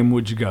time frame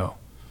would you go?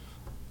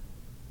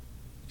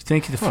 You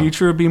think the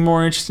future would be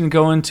more interesting to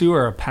go into,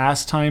 or a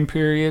past time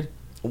period?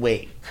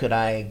 Wait, could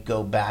I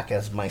go back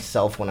as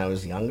myself when I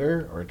was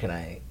younger, or would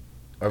I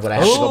have to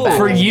go back?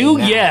 For as you,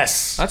 me now?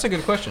 yes. That's a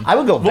good question. I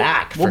would go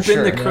back for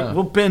sure.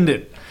 We'll bend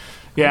it.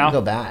 Yeah. I would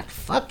go back.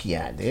 Fuck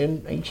yeah,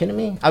 dude. Are you kidding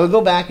me? I would go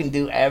back and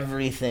do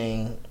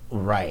everything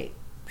right.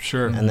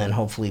 Sure. And then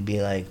hopefully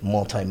be like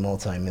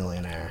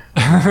multi-millionaire.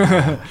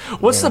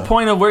 What's the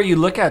point of where you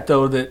look at,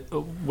 though,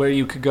 where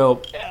you could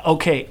go,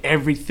 okay,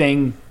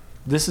 everything,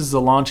 this is the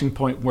launching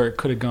point where it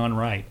could have gone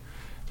right?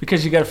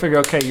 Because you got to figure,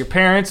 okay, your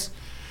parents,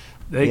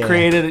 they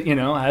created,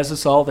 as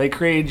us all, they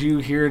created you,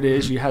 here it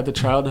is, you had the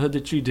childhood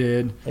that you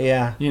did.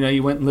 Yeah.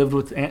 You went and lived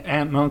with aunt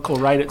and uncle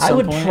right at some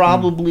point. I would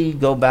probably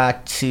go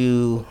back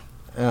to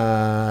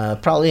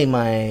Probably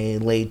my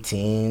late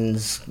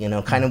teens, you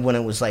know, kind of when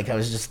it was like I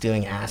was just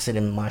doing acid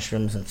and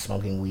mushrooms and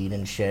smoking weed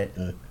and shit,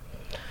 and,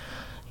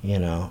 you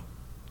know,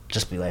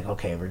 just be like,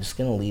 okay, we're just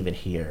gonna leave it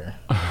here.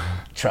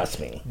 Trust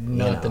me.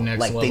 Not the next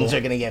like level. things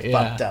are gonna get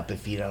fucked up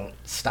if you don't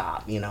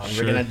stop, you know, and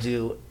we're gonna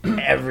do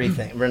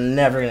everything. We're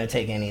never gonna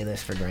take any of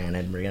this for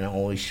granted. We're gonna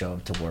always show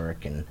up to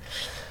work, and,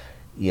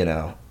 you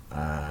know,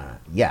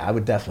 yeah, I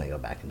would definitely go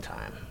back in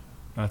time.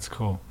 That's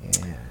cool.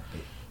 Yeah.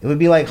 It would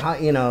be like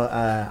Hot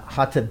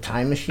Tub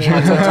Time Machine.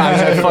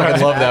 I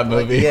fucking love that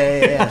movie.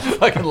 Yeah. I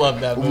fucking love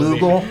that movie.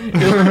 Lugal.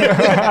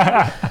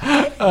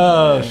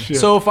 Oh shit.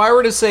 So if I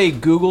were to say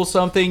Google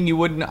something, you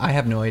wouldn't. I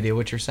have no idea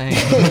what you're saying.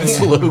 It's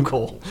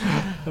Lugal.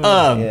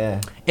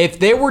 Yeah. If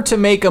they were to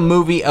make a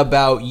movie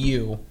about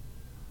you,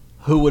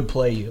 who would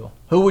play you?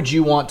 Who would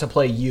you want to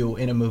play you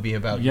in a movie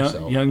about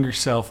yourself? Younger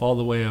self all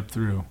the way up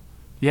through.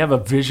 You have a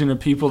vision of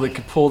people that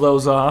could pull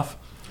those off?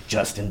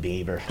 Justin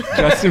Bieber.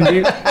 Justin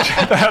Bieber.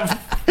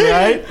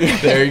 Right?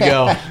 There you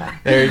go.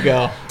 There you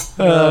go.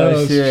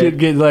 Oh, shit.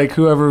 Get like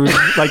whoever,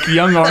 like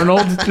young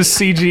Arnold, just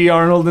CG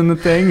Arnold in the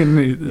thing, and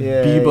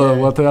Biba,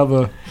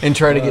 whatever. And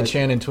try to get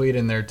Shannon Tweed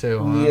in there too.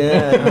 Huh?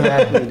 Yeah,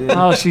 exactly, dude.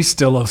 Oh, she's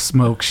still a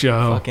smoke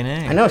show. Fucking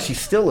A. I know, she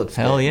still looks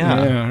Hell good.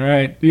 yeah. Yeah,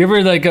 right. You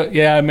ever like,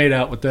 I made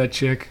out with that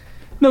chick.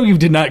 No, you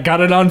did not.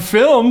 Got it on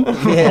film.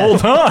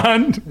 Hold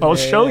on. I'll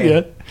show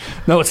you.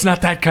 No, it's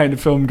not that kind of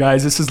film,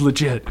 guys. This is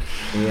legit.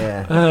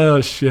 Yeah.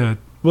 Oh, shit.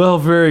 Well,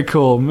 very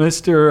cool.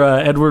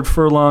 Mr. Edward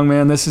Furlong,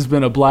 man, this has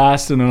been a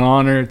blast and an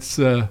honor. It's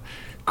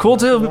cool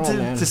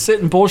to sit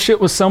and bullshit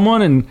with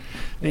someone, and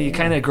you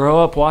kind of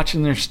grow up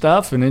watching their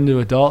stuff and into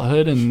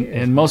adulthood,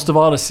 and most of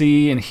all to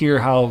see and hear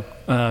how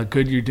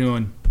good you're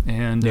doing.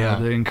 And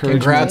the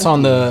encouragement. Congrats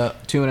on the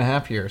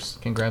 2.5 years.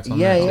 Congrats on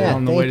that. Yeah,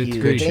 on the way to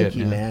great Thank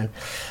you, man.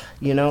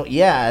 You know,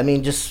 I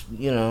mean, just,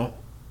 you know,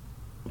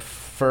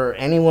 for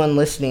anyone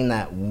listening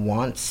that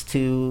wants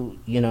to,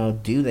 you know,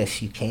 do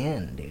this, you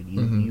can, dude.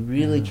 You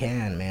really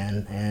can,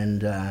 man.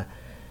 And,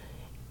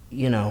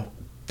 you know,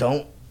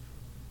 don't,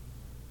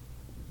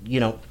 you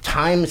know,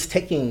 time is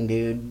ticking,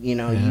 dude. You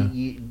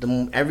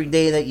know, every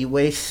day that you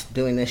waste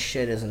doing this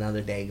shit is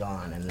another day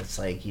gone. And it's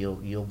like,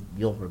 you'll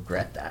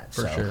regret that.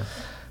 For sure.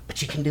 But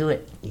you can do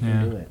it. You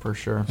can do it. For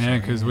sure. Yeah,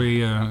 because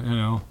we, you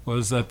know,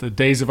 was that the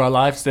days of our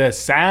lives? There's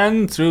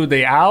sand through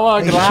the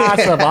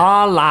hourglass of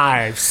our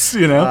lives.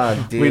 You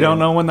know, we don't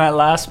know when that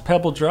last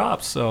pebble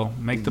drops, so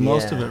make the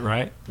most of it,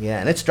 right?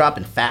 Yeah, and it's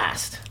dropping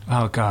fast.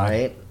 Oh God.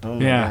 Right? Oh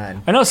my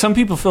God. I know some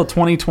people feel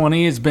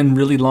 2020 has been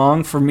really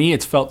long. For me,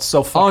 it's felt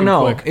so fucking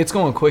quick. It's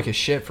going quick as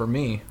shit for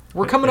me.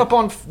 We're coming up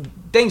on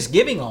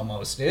Thanksgiving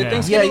almost, dude.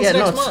 Thanksgiving's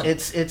next month.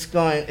 It's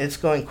going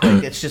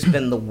quick. It's just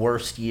been the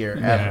worst year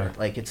ever.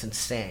 Like, it's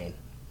insane.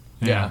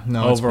 Yeah,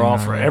 no. Overall,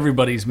 for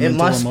everybody's mental, it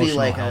must be emotional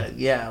like health.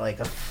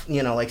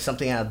 you know, like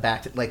something out of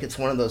Back to, like, it's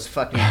one of those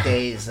fucking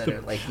days that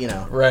are like, you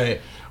know,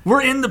 right.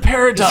 We're in the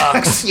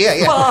paradox. Yeah,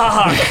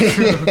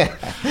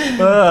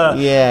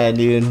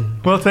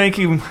 dude. Well, thank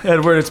you,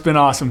 Edward. It's been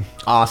awesome.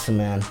 Awesome,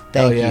 man.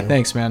 Thank you.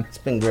 Thanks, man. It's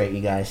been great, you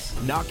guys.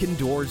 Knocking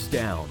Doors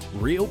Down.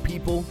 Real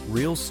people,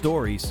 real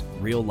stories,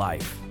 real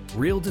life.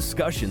 Real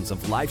discussions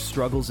of life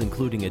struggles,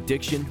 including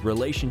addiction,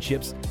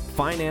 relationships,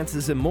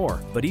 finances, and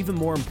more. But even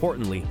more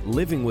importantly,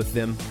 living with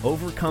them,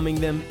 overcoming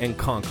them, and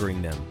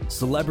conquering them.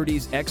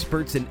 Celebrities,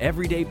 experts, and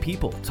everyday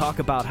people talk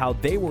about how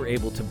they were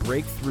able to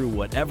break through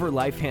whatever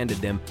life handed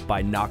them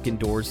by knocking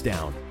doors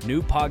down.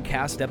 New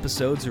podcast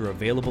episodes are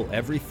available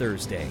every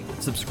Thursday.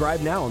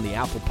 Subscribe now on the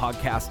Apple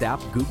Podcast app,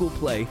 Google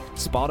Play,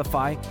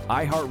 Spotify,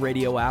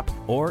 iHeartRadio app,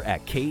 or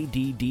at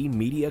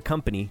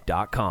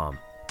kddmediacompany.com.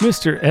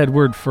 Mr.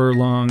 Edward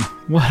Furlong,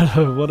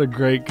 what a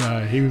great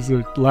guy. He was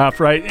a laugh,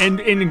 right?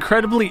 And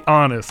incredibly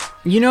honest.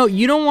 You know,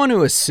 you don't want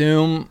to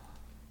assume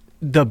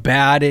the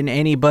bad in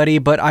anybody,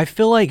 but I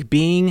feel like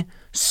being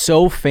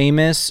so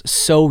famous,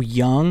 so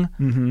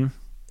young,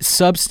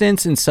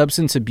 substance and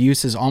substance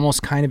abuse is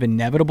almost kind of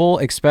inevitable,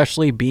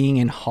 especially being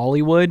in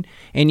Hollywood.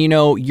 And, you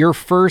know, your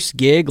first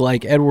gig,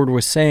 like Edward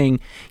was saying,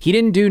 he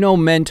didn't do no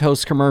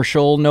Mentos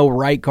commercial, no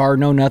Right Guard,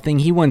 no nothing.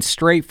 He went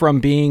straight from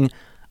being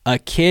a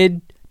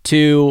kid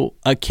to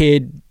a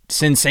kid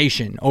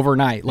sensation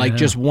overnight. Like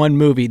just one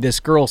movie. This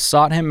girl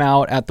sought him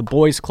out at the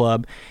boys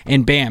club,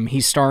 and bam,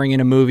 he's starring in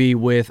a movie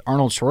with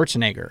Arnold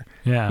Schwarzenegger.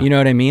 Yeah. You know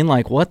what I mean?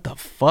 Like, what the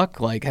fuck?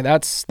 Like,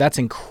 that's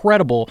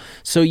incredible.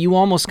 So you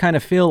almost kind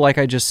of feel, like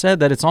I just said,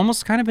 that it's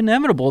almost kind of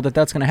inevitable that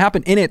that's going to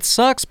happen. And it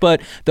sucks,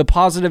 but the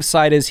positive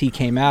side is he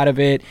came out of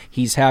it.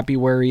 He's happy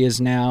where he is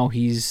now.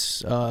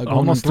 He's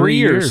almost 3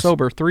 years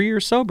sober. 3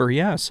 years sober,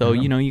 yeah. So,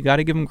 you know, you got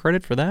to give him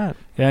credit for that.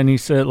 Yeah, and he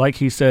said,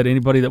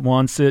 anybody that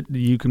wants it,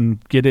 you can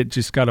get it,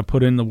 just got to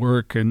put in the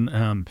work.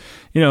 And,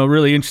 you know,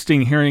 really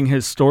interesting hearing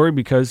his story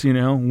because, you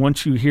know,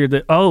 once you hear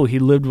that, he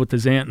lived with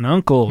his aunt and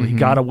uncle, he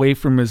got away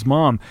from his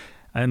mom.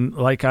 And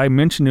like I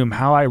mentioned to him,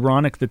 how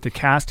ironic that the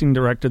casting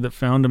director that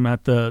found him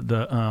at the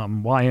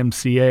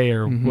YMCA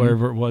or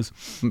whatever it was,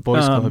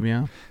 Boys Club,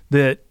 yeah,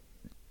 that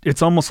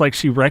it's almost like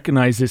she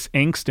recognized this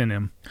angst in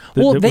him.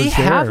 Well, they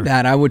have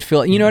that, I would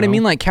feel. You know what I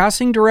mean? Like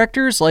casting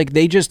directors, like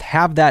they just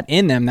have that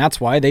in them. That's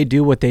why they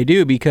do what they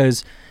do,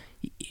 because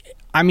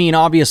I mean,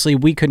 obviously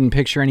we couldn't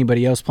picture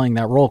anybody else playing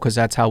that role because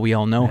that's how we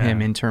all know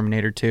him in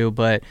Terminator 2,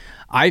 but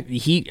I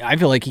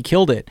feel like he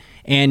killed it.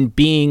 And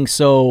being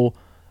so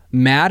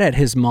mad at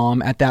his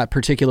mom at that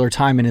particular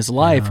time in his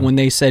life, when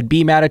they said,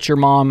 be mad at your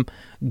mom,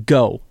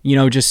 go,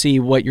 just see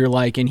what you're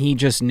like, and he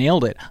just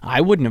nailed it. I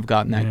wouldn't have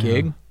gotten that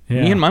gig.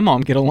 Me and my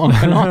mom get along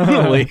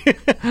phenomenally.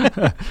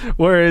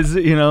 Whereas,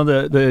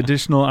 the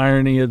additional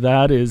irony of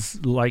that is,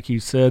 like you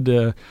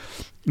said,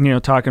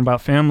 talking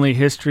about family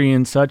history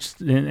and such,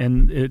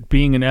 and it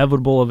being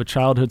inevitable of a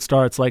childhood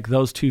star, it's like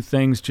those two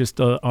things just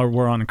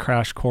were on a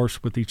crash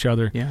course with each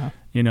other. Yeah.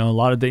 A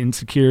lot of the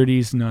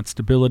insecurities, not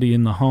stability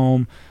in the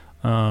home,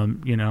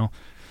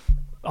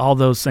 all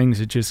those things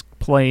that just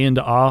play into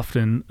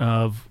often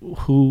of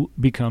who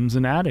becomes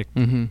an addict.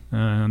 Mm-hmm.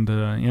 And,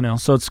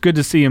 so it's good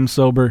to see him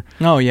sober.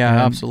 Oh, yeah,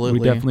 absolutely.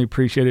 We definitely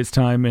appreciate his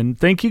time. And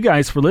thank you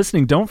guys for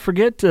listening. Don't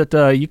forget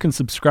that you can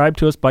subscribe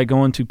to us by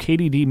going to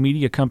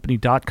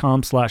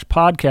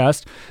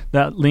kddmediacompany.com/podcast.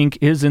 That link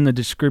is in the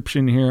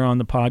description here on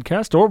the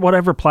podcast, or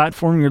whatever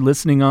platform you're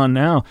listening on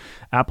now.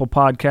 Apple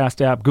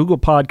Podcast app, Google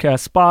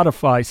Podcast,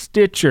 Spotify,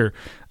 Stitcher.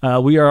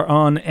 We are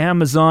on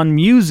Amazon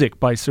Music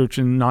by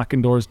searching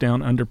Knocking Doors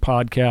Down under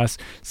podcasts.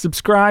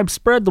 Subscribe,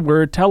 spread the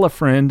word, tell a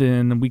friend,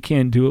 and we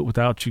can't do it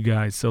without you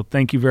guys. So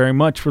thank you very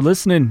much for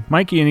listening.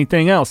 Mikey,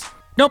 anything else?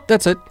 Nope,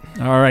 that's it.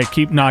 All right,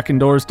 keep knocking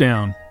doors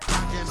down.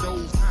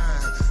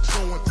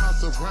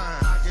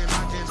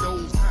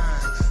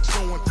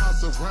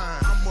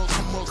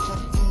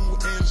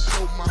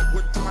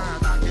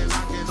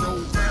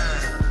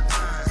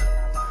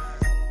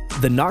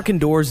 The Knockin'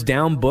 Doors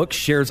Down book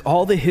shares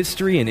all the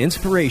history and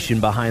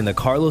inspiration behind the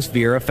Carlos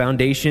Vieira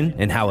Foundation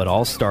and how it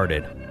all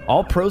started.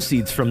 All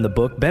proceeds from the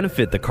book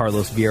benefit the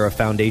Carlos Vieira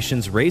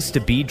Foundation's Race to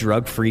Be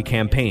Drug-Free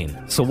campaign.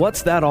 So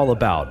what's that all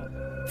about?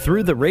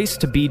 Through the Race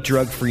to Be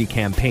Drug-Free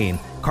campaign,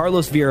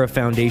 Carlos Vieira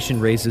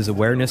Foundation raises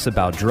awareness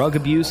about drug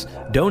abuse,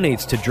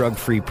 donates to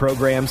drug-free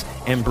programs,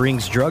 and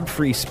brings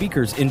drug-free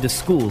speakers into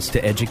schools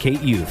to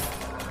educate youth.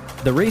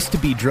 The Race to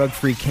Be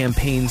Drug-Free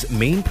campaign's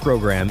main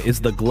program is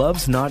the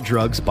Gloves Not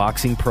Drugs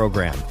boxing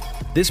program.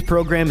 This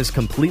program is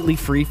completely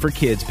free for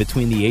kids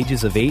between the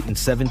ages of 8 and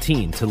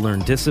 17 to learn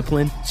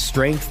discipline,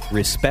 strength,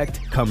 respect,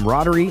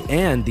 camaraderie,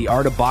 and the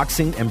art of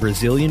boxing and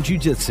Brazilian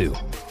Jiu-Jitsu.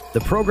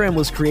 The program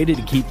was created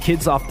to keep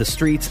kids off the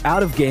streets,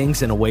 out of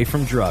gangs, and away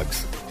from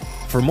drugs.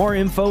 For more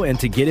info and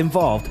to get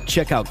involved,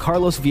 check out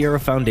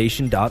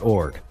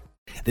carlosvierafoundation.org.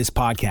 This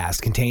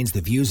podcast contains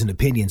the views and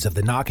opinions of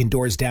the Knockin'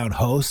 Doors Down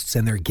hosts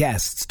and their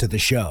guests to the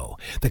show.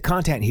 The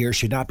content here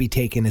should not be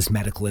taken as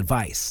medical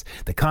advice.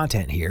 The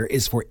content here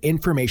is for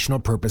informational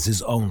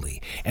purposes only,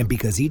 and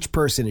because each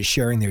person is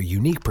sharing their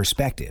unique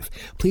perspective,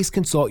 please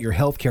consult your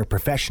healthcare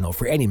professional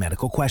for any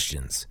medical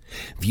questions.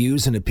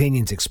 Views and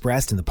opinions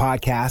expressed in the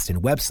podcast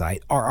and website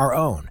are our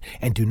own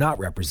and do not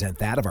represent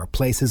that of our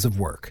places of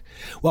work.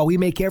 While we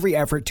make every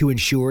effort to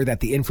ensure that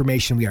the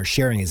information we are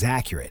sharing is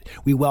accurate,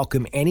 we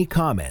welcome any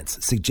comments,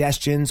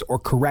 suggestions, or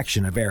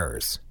correction of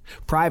errors.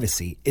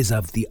 Privacy is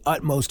of the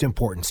utmost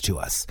importance to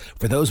us.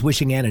 For those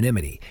wishing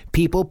anonymity,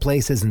 people,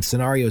 places, and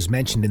scenarios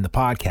mentioned in the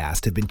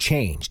podcast have been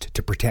changed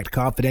to protect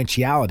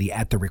confidentiality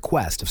at the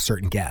request of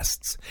certain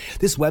guests.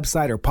 This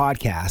website or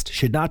podcast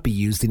should not be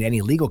used in any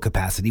legal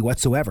capacity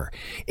whatsoever,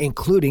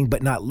 including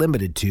but not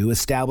limited to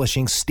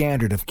establishing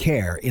standard of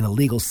care in a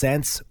legal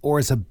sense or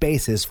as a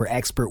basis for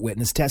expert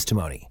witness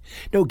testimony.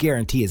 No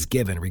guarantee is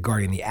given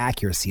regarding the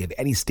accuracy of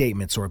any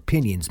statements or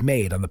opinions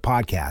made on the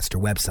podcast or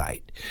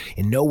website.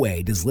 In no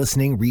way does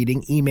listening,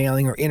 reading,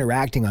 emailing, or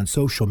interacting on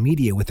social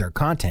media with our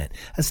content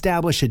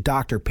establish a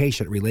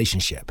doctor-patient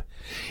relationship.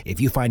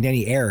 If you find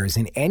any errors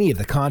in any of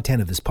the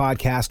content of this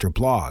podcast or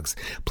blogs,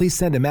 please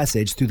send a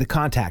message through the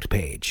contact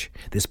page.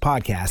 This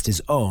podcast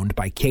is owned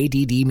by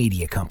KDD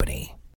Media Company.